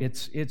others, you know,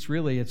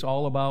 it's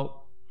all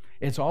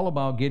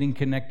about getting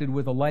connected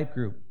with a life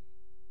group.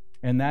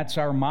 And that's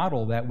our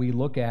model that we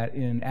look at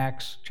in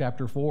Acts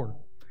chapter 4.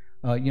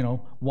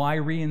 Why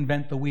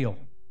reinvent the wheel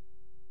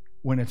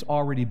when it's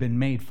already been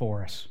made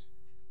for us?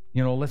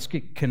 You know, let's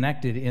get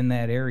connected in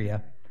that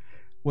area.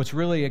 What's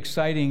really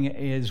exciting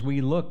is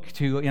we look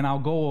to, and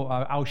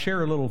I'll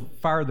share a little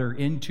farther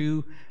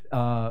into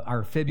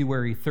our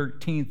February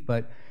 13th,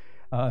 but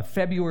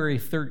February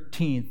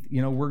 13th,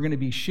 you know, we're going to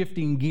be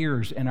shifting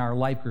gears in our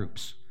life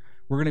groups.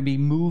 We're going to be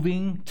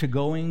moving to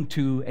going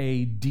to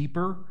a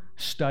deeper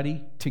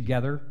study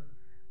together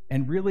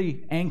and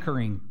really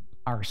anchoring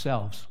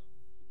ourselves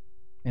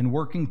and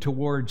working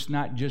towards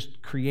not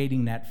just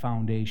creating that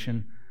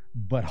foundation,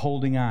 but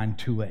holding on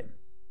to it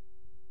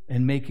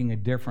and making a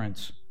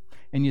difference.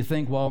 And you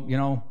think, well, you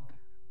know,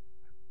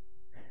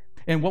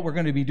 and what we're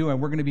going to be doing,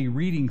 we're going to be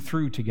reading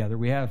through together.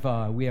 We have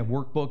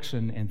workbooks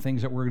and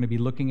things that we're going to be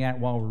looking at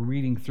while we're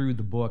reading through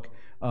the book.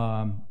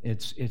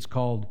 It's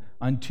called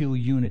Until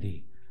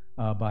Unity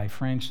by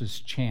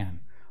Francis Chan.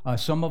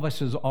 Some of us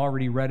has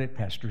already read it.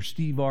 Pastor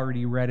Steve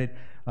already read it,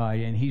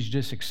 and he's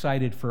just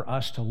excited for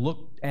us to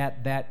look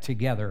at that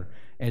together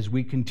as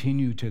we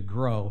continue to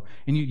grow.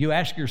 And you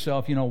ask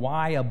yourself, you know,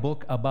 why a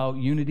book about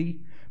unity?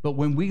 But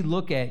when we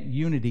look at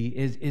unity,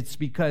 it's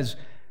because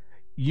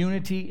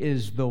unity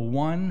is the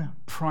one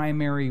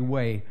primary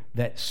way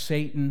that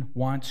Satan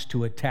wants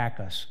to attack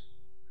us.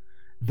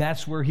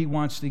 That's where he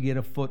wants to get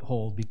a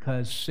foothold,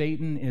 because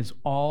Satan is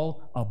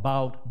all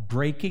about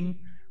breaking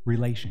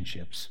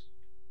relationships.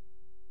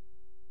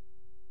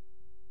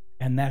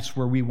 And that's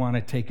where we want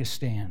to take a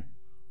stand.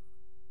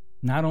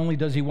 Not only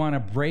does he want to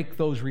break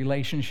those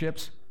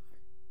relationships,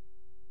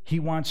 he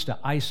wants to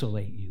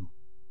isolate you.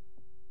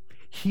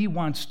 He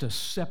wants to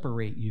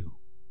separate you.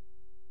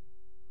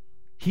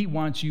 He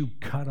wants you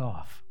cut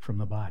off from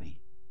the body.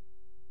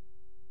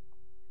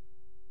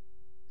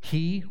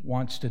 He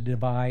wants to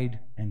divide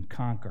and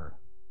conquer.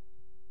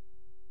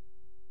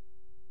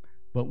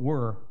 But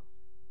we're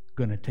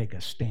going to take a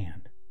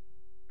stand.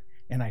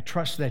 And I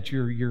trust that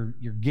you're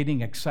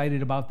getting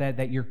excited about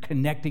that you're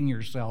connecting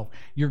yourself.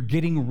 You're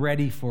getting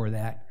ready for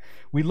that.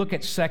 We look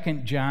at 2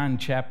 John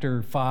 5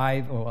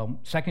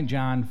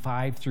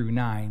 through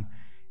 9.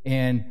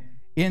 And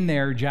in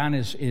there, John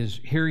is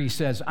here he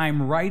says,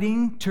 I'm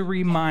writing to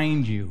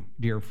remind you,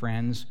 dear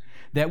friends,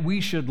 that we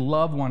should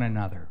love one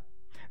another.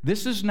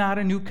 This is not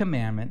a new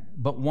commandment,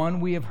 but one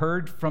we have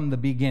heard from the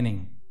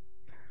beginning.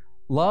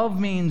 Love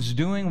means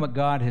doing what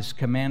God has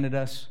commanded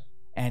us,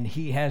 and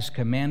he has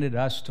commanded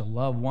us to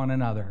love one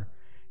another,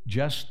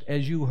 just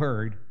as you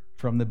heard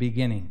from the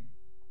beginning.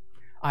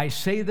 I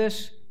say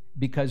this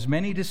because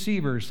many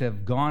deceivers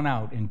have gone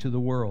out into the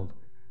world.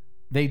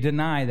 They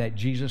deny that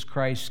Jesus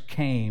Christ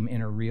came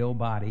in a real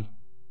body.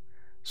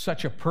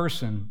 Such a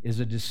person is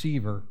a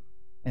deceiver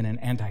and an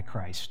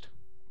antichrist.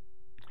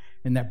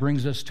 And that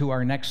brings us to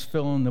our next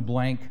fill in the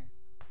blank.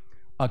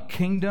 A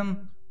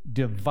kingdom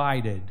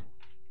divided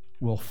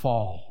will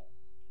fall.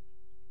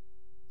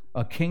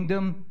 A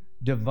kingdom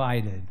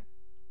divided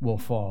will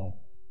fall.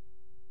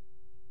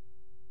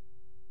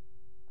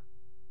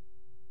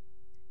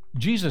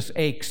 Jesus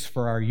aches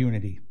for our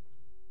unity.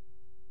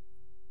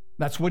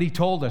 That's what he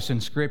told us in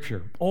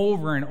Scripture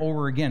over and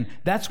over again.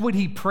 That's what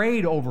he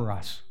prayed over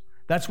us.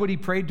 That's what he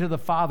prayed to the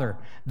Father,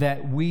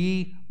 that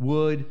we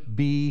would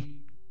be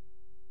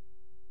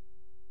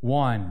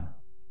one.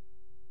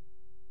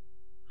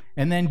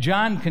 And then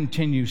John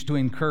continues to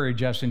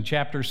encourage us in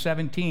chapter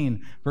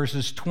 17,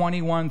 verses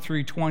 21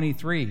 through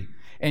 23.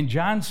 And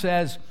John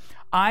says,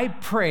 I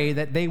pray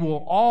that they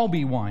will all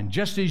be one,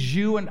 just as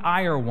you and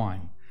I are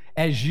one,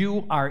 as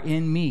you are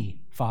in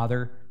me,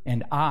 Father,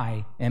 and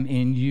I am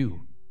in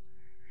you.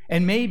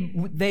 And may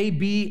they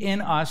be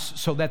in us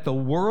so that the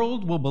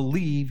world will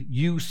believe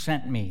you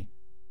sent me.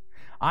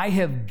 I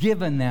have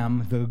given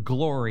them the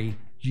glory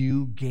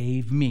you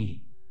gave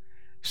me,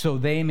 so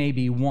they may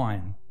be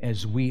one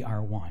as we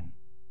are one.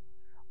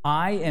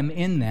 I am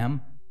in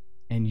them,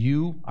 and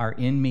you are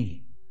in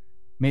me.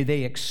 May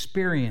they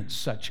experience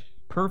such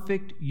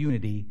perfect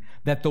unity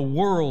that the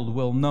world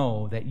will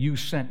know that you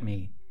sent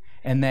me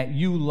and that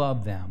you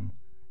love them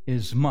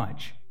as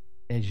much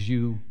as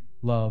you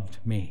loved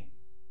me.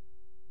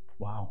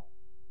 Wow.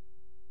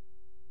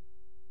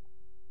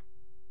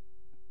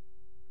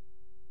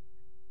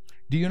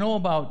 Do you know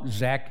about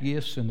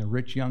Zacchaeus and the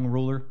rich young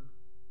ruler?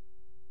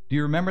 Do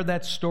you remember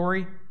that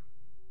story?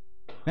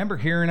 Remember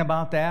hearing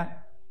about that?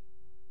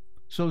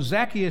 So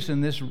Zacchaeus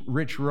and this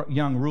rich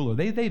young ruler,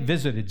 they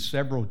visited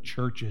several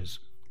churches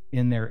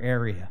in their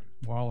area,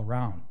 all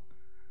around.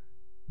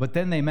 But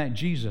then they met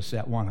Jesus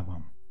at one of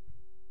them.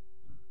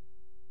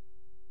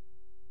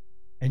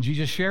 And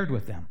Jesus shared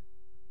with them.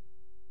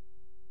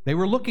 They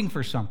were looking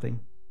for something,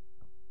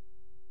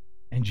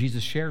 and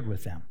Jesus shared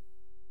with them.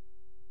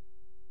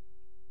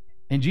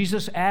 And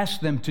Jesus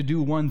asked them to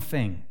do one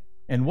thing.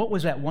 And what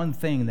was that one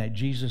thing that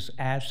Jesus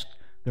asked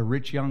the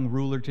rich young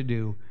ruler to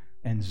do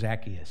and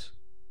Zacchaeus?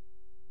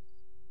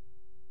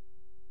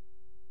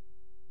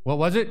 What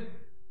was it?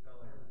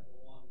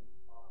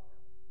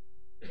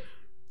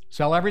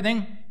 Sell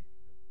everything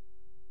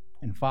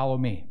and follow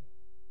me.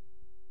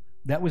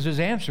 That was his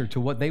answer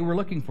to what they were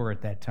looking for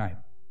at that time.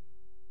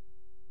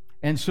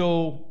 And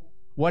so,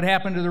 what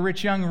happened to the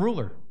rich young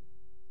ruler?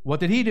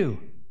 What did he do?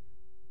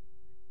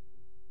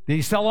 Did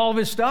he sell all of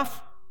his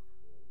stuff?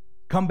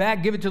 Come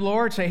back, give it to the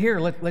Lord, say, here,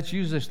 let's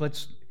use this,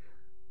 let's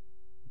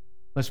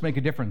make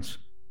a difference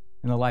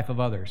in the life of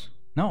others.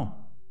 No.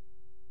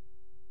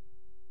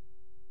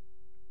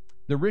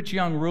 The rich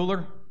young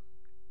ruler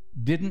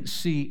didn't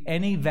see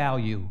any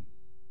value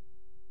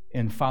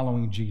in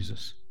following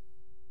Jesus.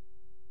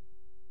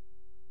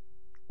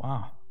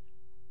 Wow.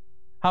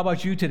 How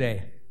about you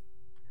today?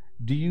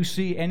 Do you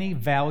see any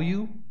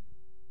value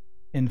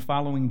in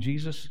following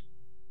Jesus?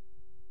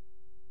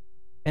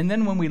 And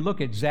then when we look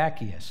at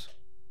Zacchaeus,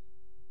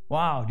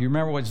 wow, do you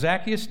remember what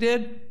Zacchaeus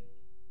did?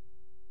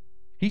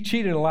 He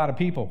cheated a lot of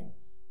people.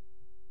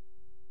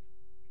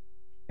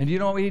 And you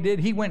know what he did?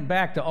 He went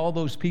back to all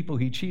those people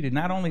he cheated.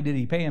 Not only did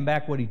he pay him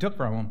back what he took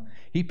from him,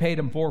 he paid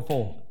him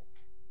fourfold.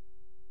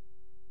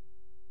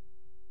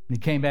 And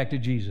he came back to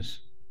Jesus.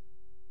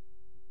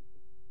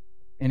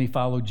 And he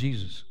followed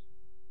Jesus.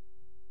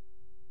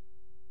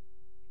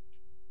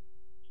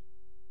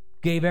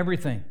 Gave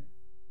everything.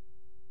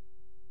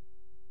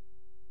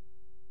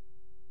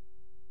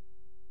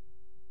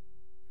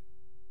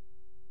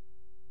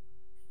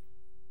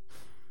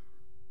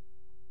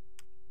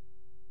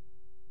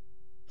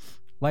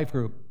 Life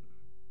group.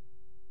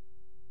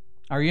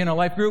 Are you in a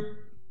life group?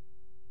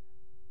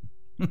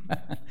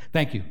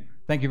 Thank you.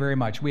 Thank you very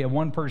much. We have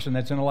one person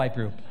that's in a life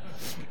group.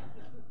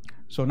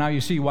 So now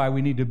you see why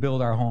we need to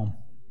build our home.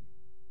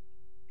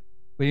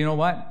 But you know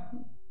what?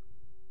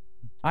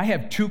 I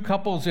have two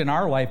couples in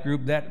our life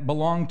group that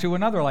belong to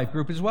another life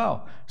group as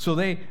well. So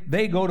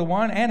they go to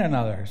one and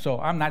another. So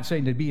I'm not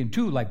saying to be in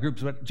two life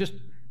groups, but just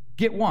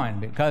get one.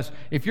 Because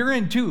if you're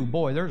in two,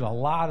 boy, there's a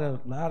lot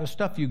of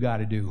stuff you got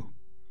to do.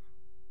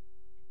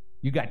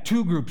 You got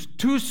two groups,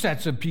 two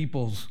sets of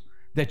peoples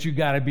that you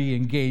got to be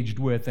engaged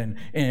with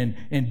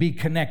and be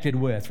connected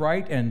with,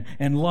 right?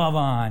 And love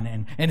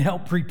on and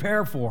help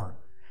prepare for.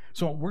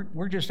 So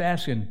we're just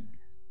asking,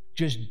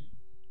 just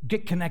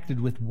get connected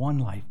with one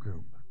life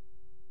group.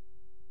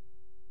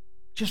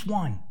 Just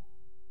one.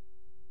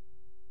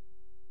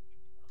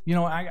 You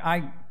know,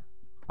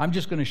 I'm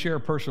just going to share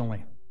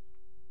personally.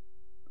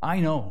 I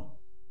know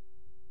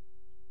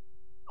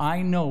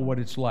what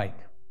it's like.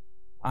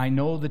 I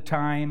know the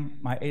time.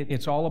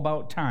 It's all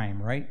about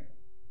time, right?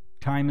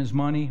 Time is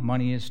money.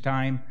 Money is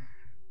time.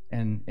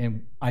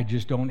 And I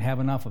just don't have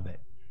enough of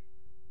it.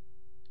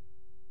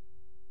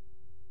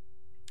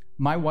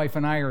 My wife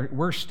and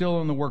we're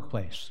still in the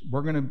workplace.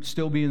 We're going to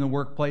still be in the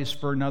workplace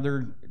for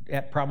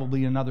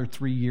probably another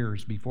 3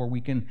 years before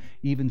we can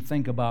even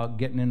think about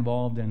getting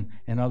involved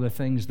in other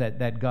things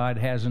that God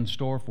has in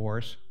store for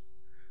us.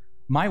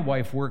 My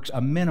wife works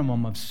a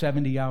minimum of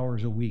 70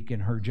 hours a week in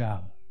her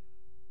job.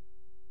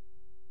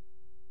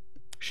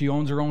 She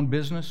owns her own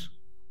business,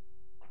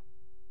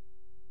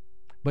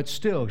 but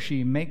still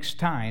she makes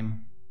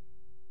time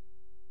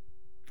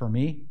for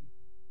me.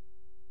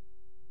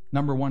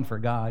 Number one, for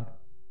God.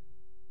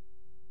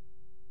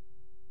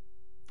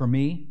 For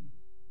me,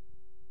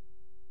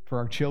 for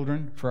our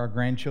children, for our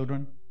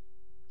grandchildren,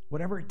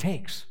 whatever it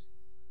takes,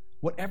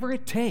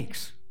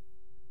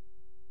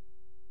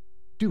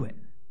 do it.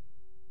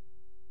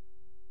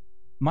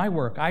 My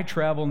work, I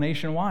travel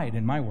nationwide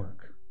in my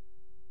work.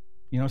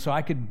 You know, so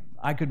I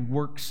could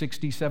work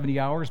 60, 70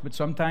 hours, but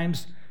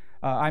sometimes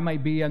I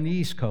might be on the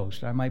East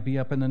Coast. I might be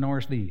up in the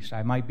Northeast.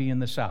 I might be in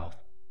the South.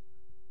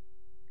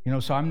 You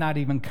know, so I'm not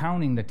even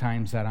counting the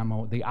times that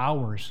the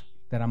hours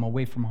that I'm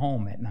away from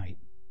home at night.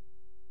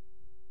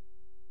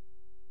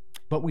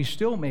 But we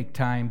still make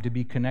time to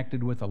be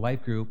connected with a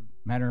life group.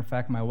 Matter of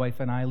fact, my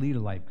wife and I lead a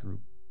life group.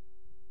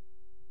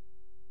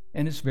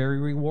 And it's very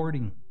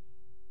rewarding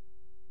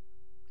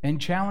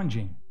and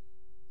challenging,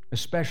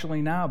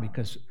 especially now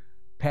because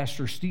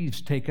Pastor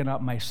Steve's taken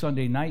up my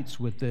Sunday nights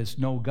with this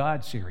Know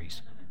God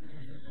series.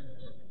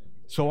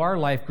 So our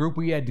life group,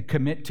 we had to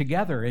commit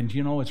together. And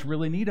you know what's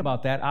really neat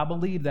about that? I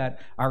believe that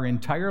our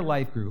entire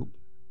life group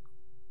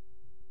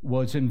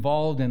was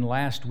involved in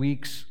last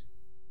week's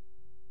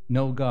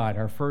Know God,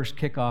 our first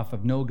kickoff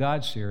of Know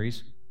God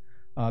series,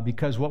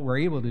 because what we're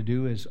able to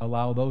do is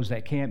allow those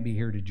that can't be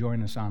here to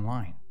join us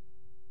online.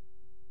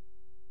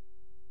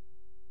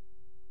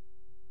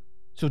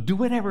 So do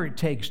whatever it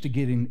takes to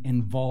get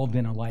involved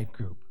in a life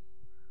group.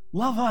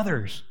 Love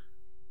others.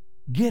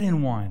 Get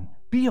in one.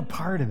 Be a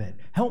part of it.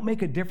 Help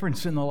make a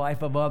difference in the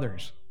life of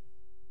others.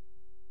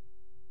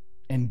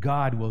 And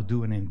God will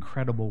do an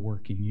incredible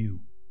work in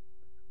you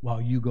while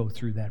you go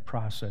through that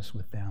process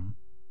with them.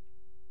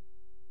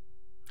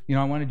 You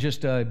know, I want to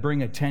just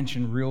bring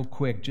attention real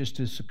quick, just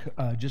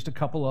a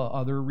couple of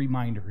other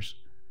reminders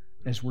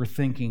as we're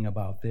thinking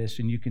about this.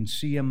 And you can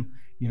see them,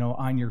 you know,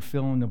 on your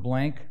fill in the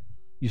blank.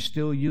 You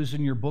still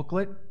using your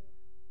booklet?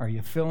 Are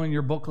you filling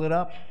your booklet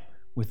up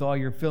with all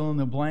your fill in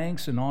the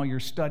blanks and all your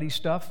study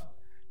stuff?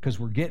 Because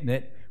we're getting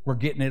it. We're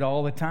getting it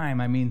all the time.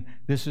 I mean,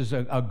 this is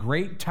a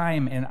great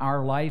time in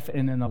our life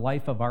and in the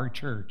life of our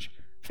church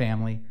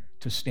family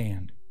to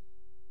stand,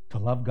 to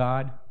love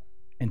God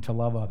and to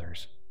love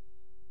others.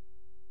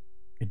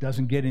 It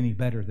doesn't get any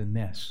better than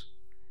this.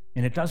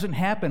 And it doesn't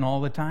happen all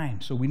the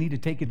time. So we need to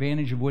take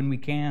advantage of when we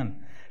can.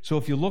 So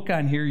if you look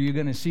on here, you're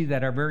going to see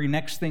that our very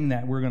next thing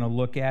that we're going to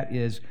look at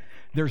is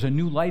there's a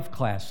new life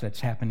class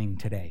that's happening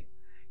today.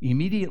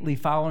 Immediately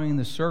following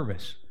the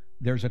service,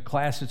 there's a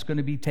class that's going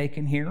to be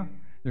taken here.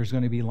 There's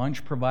going to be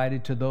lunch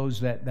provided to those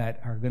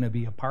that are going to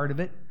be a part of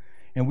it.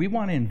 And we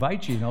want to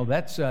invite you. You know,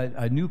 that's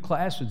a new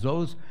class. It's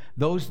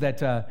those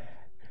that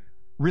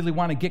really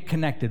want to get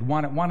connected,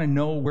 want to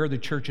know where the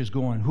church is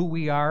going, who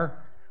we are,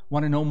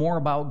 want to know more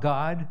about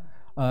God.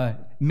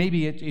 Maybe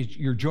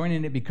you're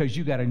joining it because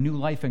you got a new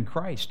life in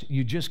Christ.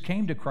 You just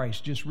came to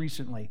Christ just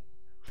recently.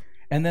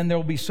 And then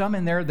there'll be some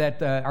in there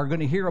that are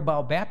going to hear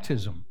about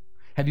baptism.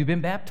 Have you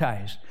been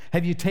baptized?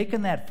 Have you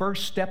taken that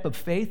first step of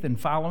faith and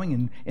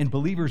following in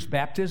believers'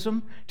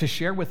 baptism to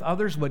share with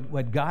others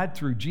what God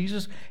through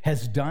Jesus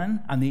has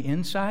done on the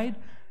inside?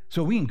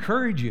 So we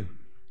encourage you,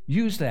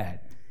 use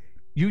that.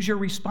 Use your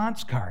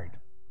response card.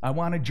 I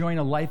want to join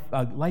a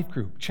life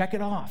group. Check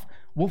it off.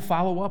 We'll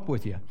follow up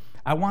with you.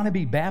 I want to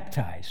be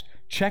baptized.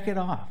 Check it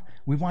off.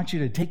 We want you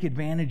to take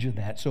advantage of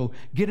that. So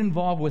get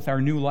involved with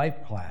our new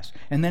life class.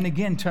 And then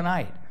again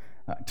tonight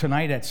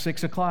at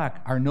 6 o'clock,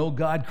 our Know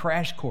God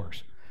crash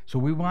course. So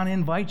we want to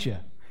invite you.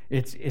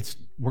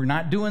 We're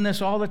not doing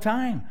this all the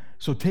time.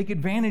 So take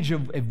advantage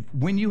of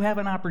when you have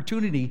an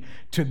opportunity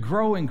to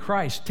grow in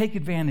Christ, take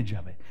advantage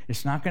of it.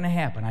 It's not going to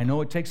happen. I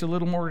know it takes a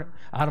little more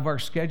out of our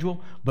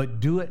schedule, but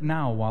do it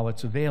now while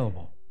it's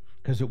available,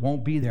 because it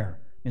won't be there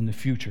in the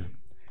future.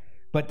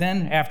 But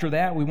then after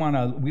that, we want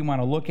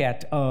to look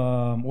at,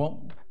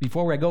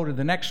 before I go to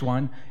the next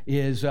one,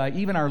 is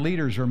even our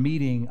leaders are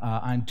meeting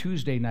on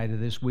Tuesday night of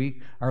this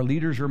week. Our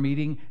leaders are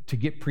meeting to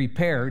get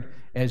prepared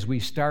as we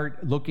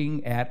start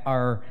looking at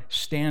our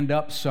Stand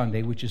Up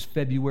Sunday, which is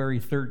February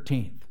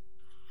 13th.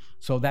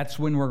 So that's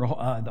when we're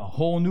the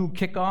whole new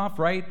kickoff,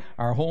 right?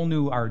 Our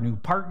new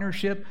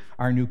partnership,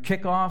 our new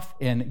kickoff,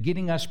 and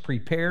getting us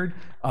prepared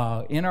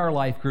in our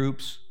life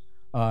groups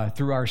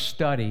through our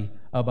study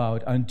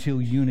about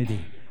Until Unity.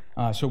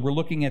 So we're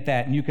looking at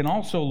that. And you can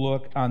also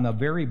look on the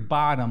very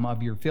bottom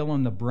of your fill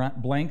in the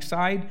blank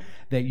side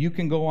that you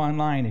can go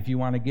online if you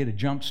want to get a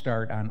jump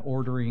start on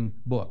ordering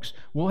books.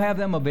 We'll have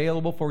them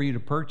available for you to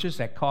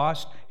purchase at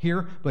cost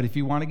here, but if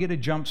you want to get a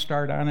jump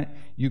start on it,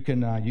 you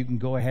can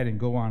go ahead and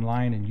go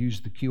online and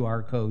use the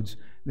QR codes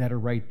that are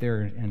right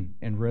there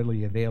and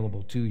readily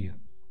available to you.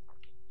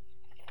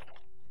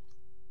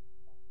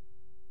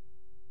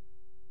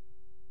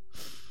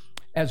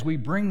 As we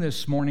bring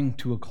this morning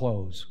to a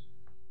close,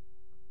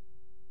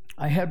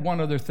 I had one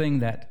other thing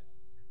that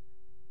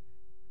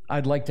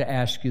I'd like to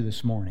ask you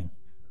this morning.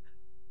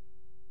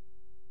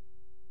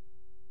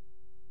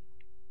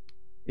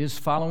 Is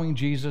following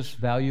Jesus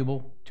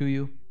valuable to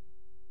you?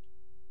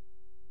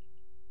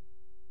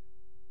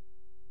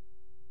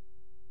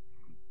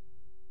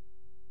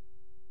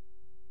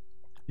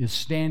 Is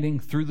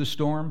standing through the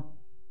storm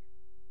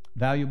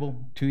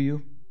valuable to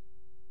you?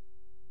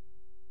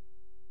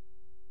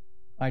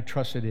 I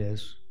trust it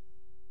is.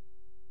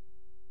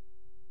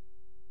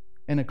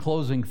 And a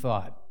closing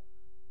thought.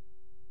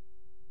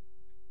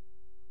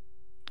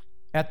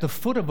 At the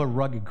foot of a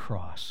rugged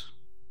cross,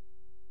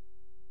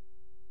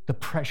 the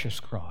precious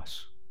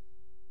cross,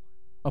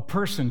 a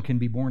person can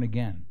be born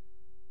again,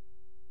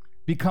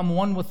 become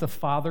one with the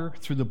Father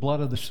through the blood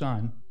of the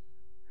Son,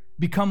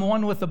 become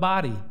one with the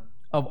body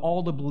of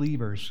all the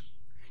believers,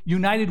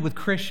 united with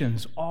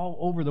Christians all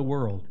over the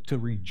world to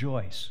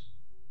rejoice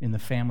in the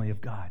family of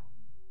God.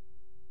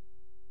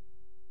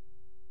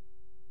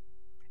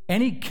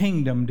 Any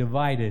kingdom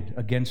divided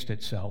against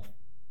itself,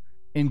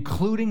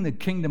 including the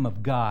kingdom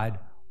of God,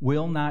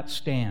 will not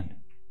stand.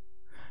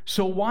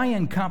 So why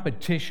in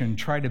competition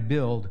try to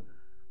build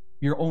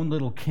your own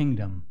little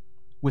kingdom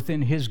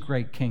within His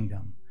great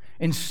kingdom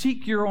and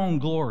seek your own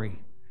glory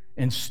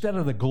instead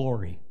of the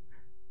glory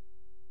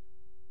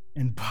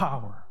and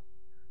power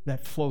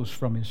that flows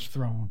from His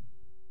throne?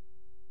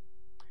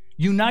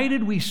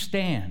 United we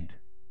stand,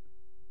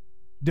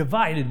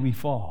 divided we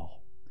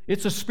fall.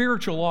 It's a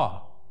spiritual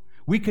law.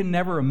 We can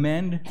never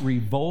amend,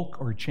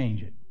 revoke, or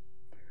change it.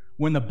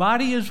 When the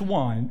body is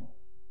one,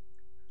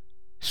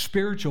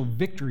 spiritual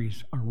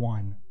victories are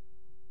won.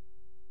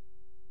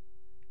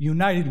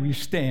 United we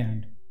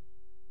stand,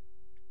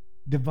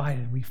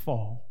 divided we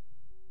fall.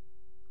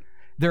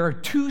 There are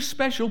two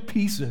special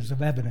pieces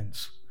of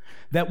evidence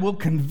that will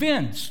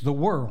convince the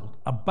world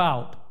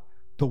about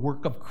the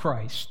work of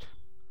Christ.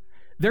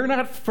 They're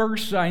not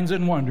first signs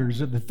and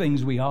wonders of the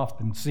things we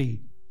often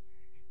see.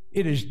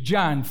 It is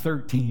John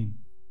 13.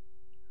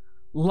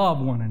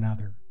 Love one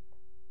another.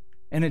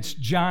 And it's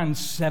John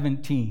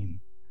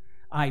 17.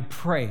 I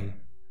pray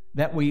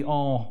that we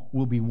all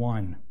will be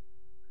one,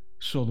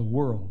 so the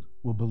world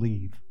will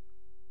believe.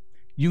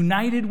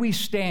 United we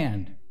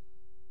stand,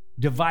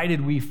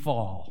 divided we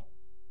fall.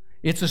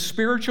 It's a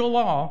spiritual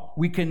law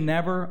we can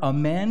never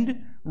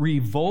amend,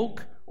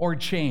 revoke, or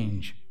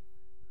change.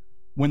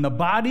 When the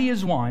body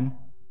is one,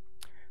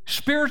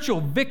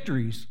 spiritual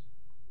victories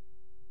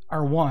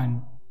are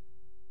won.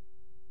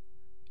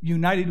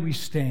 United we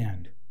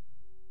stand,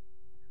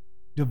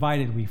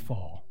 divided we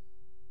fall.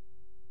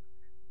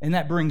 And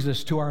that brings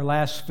us to our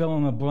last fill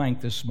in the blank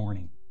this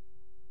morning.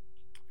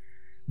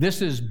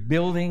 This is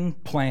building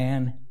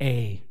plan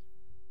A.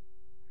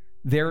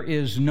 There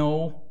is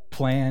no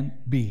plan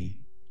B.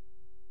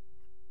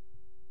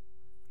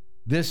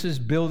 This is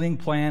building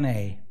plan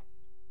A.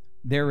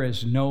 There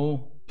is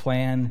no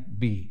plan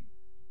B.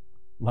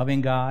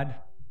 Loving God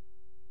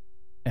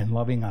and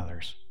loving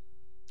others.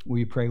 Will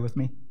you pray with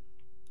me?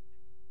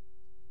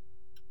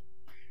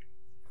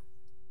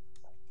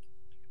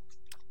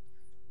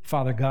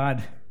 Father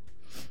God,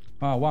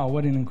 wow,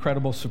 what an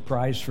incredible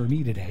surprise for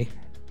me today.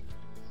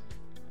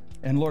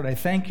 And Lord, I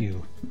thank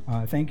you.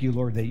 Thank you,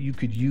 Lord, that you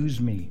could use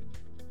me.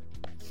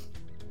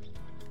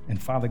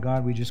 And Father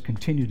God, we just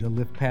continue to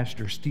lift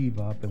Pastor Steve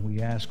up, and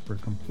we ask for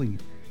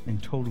complete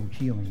and total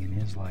healing in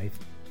his life.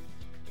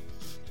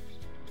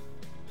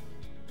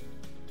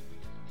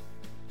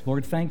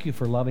 Lord, thank you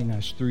for loving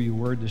us through your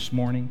word this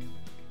morning.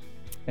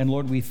 And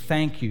Lord, we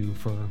thank you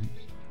for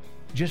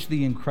just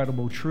the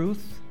incredible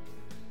truth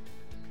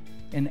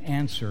and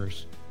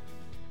answers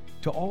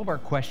to all of our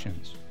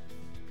questions.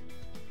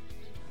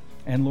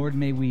 And Lord,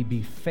 may we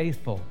be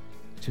faithful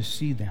to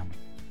see them.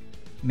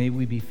 May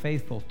we be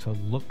faithful to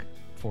look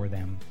for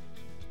them.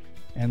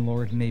 And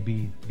Lord, may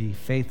we be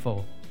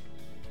faithful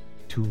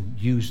to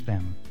use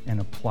them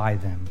and apply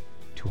them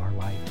to our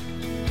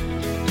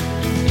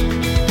life.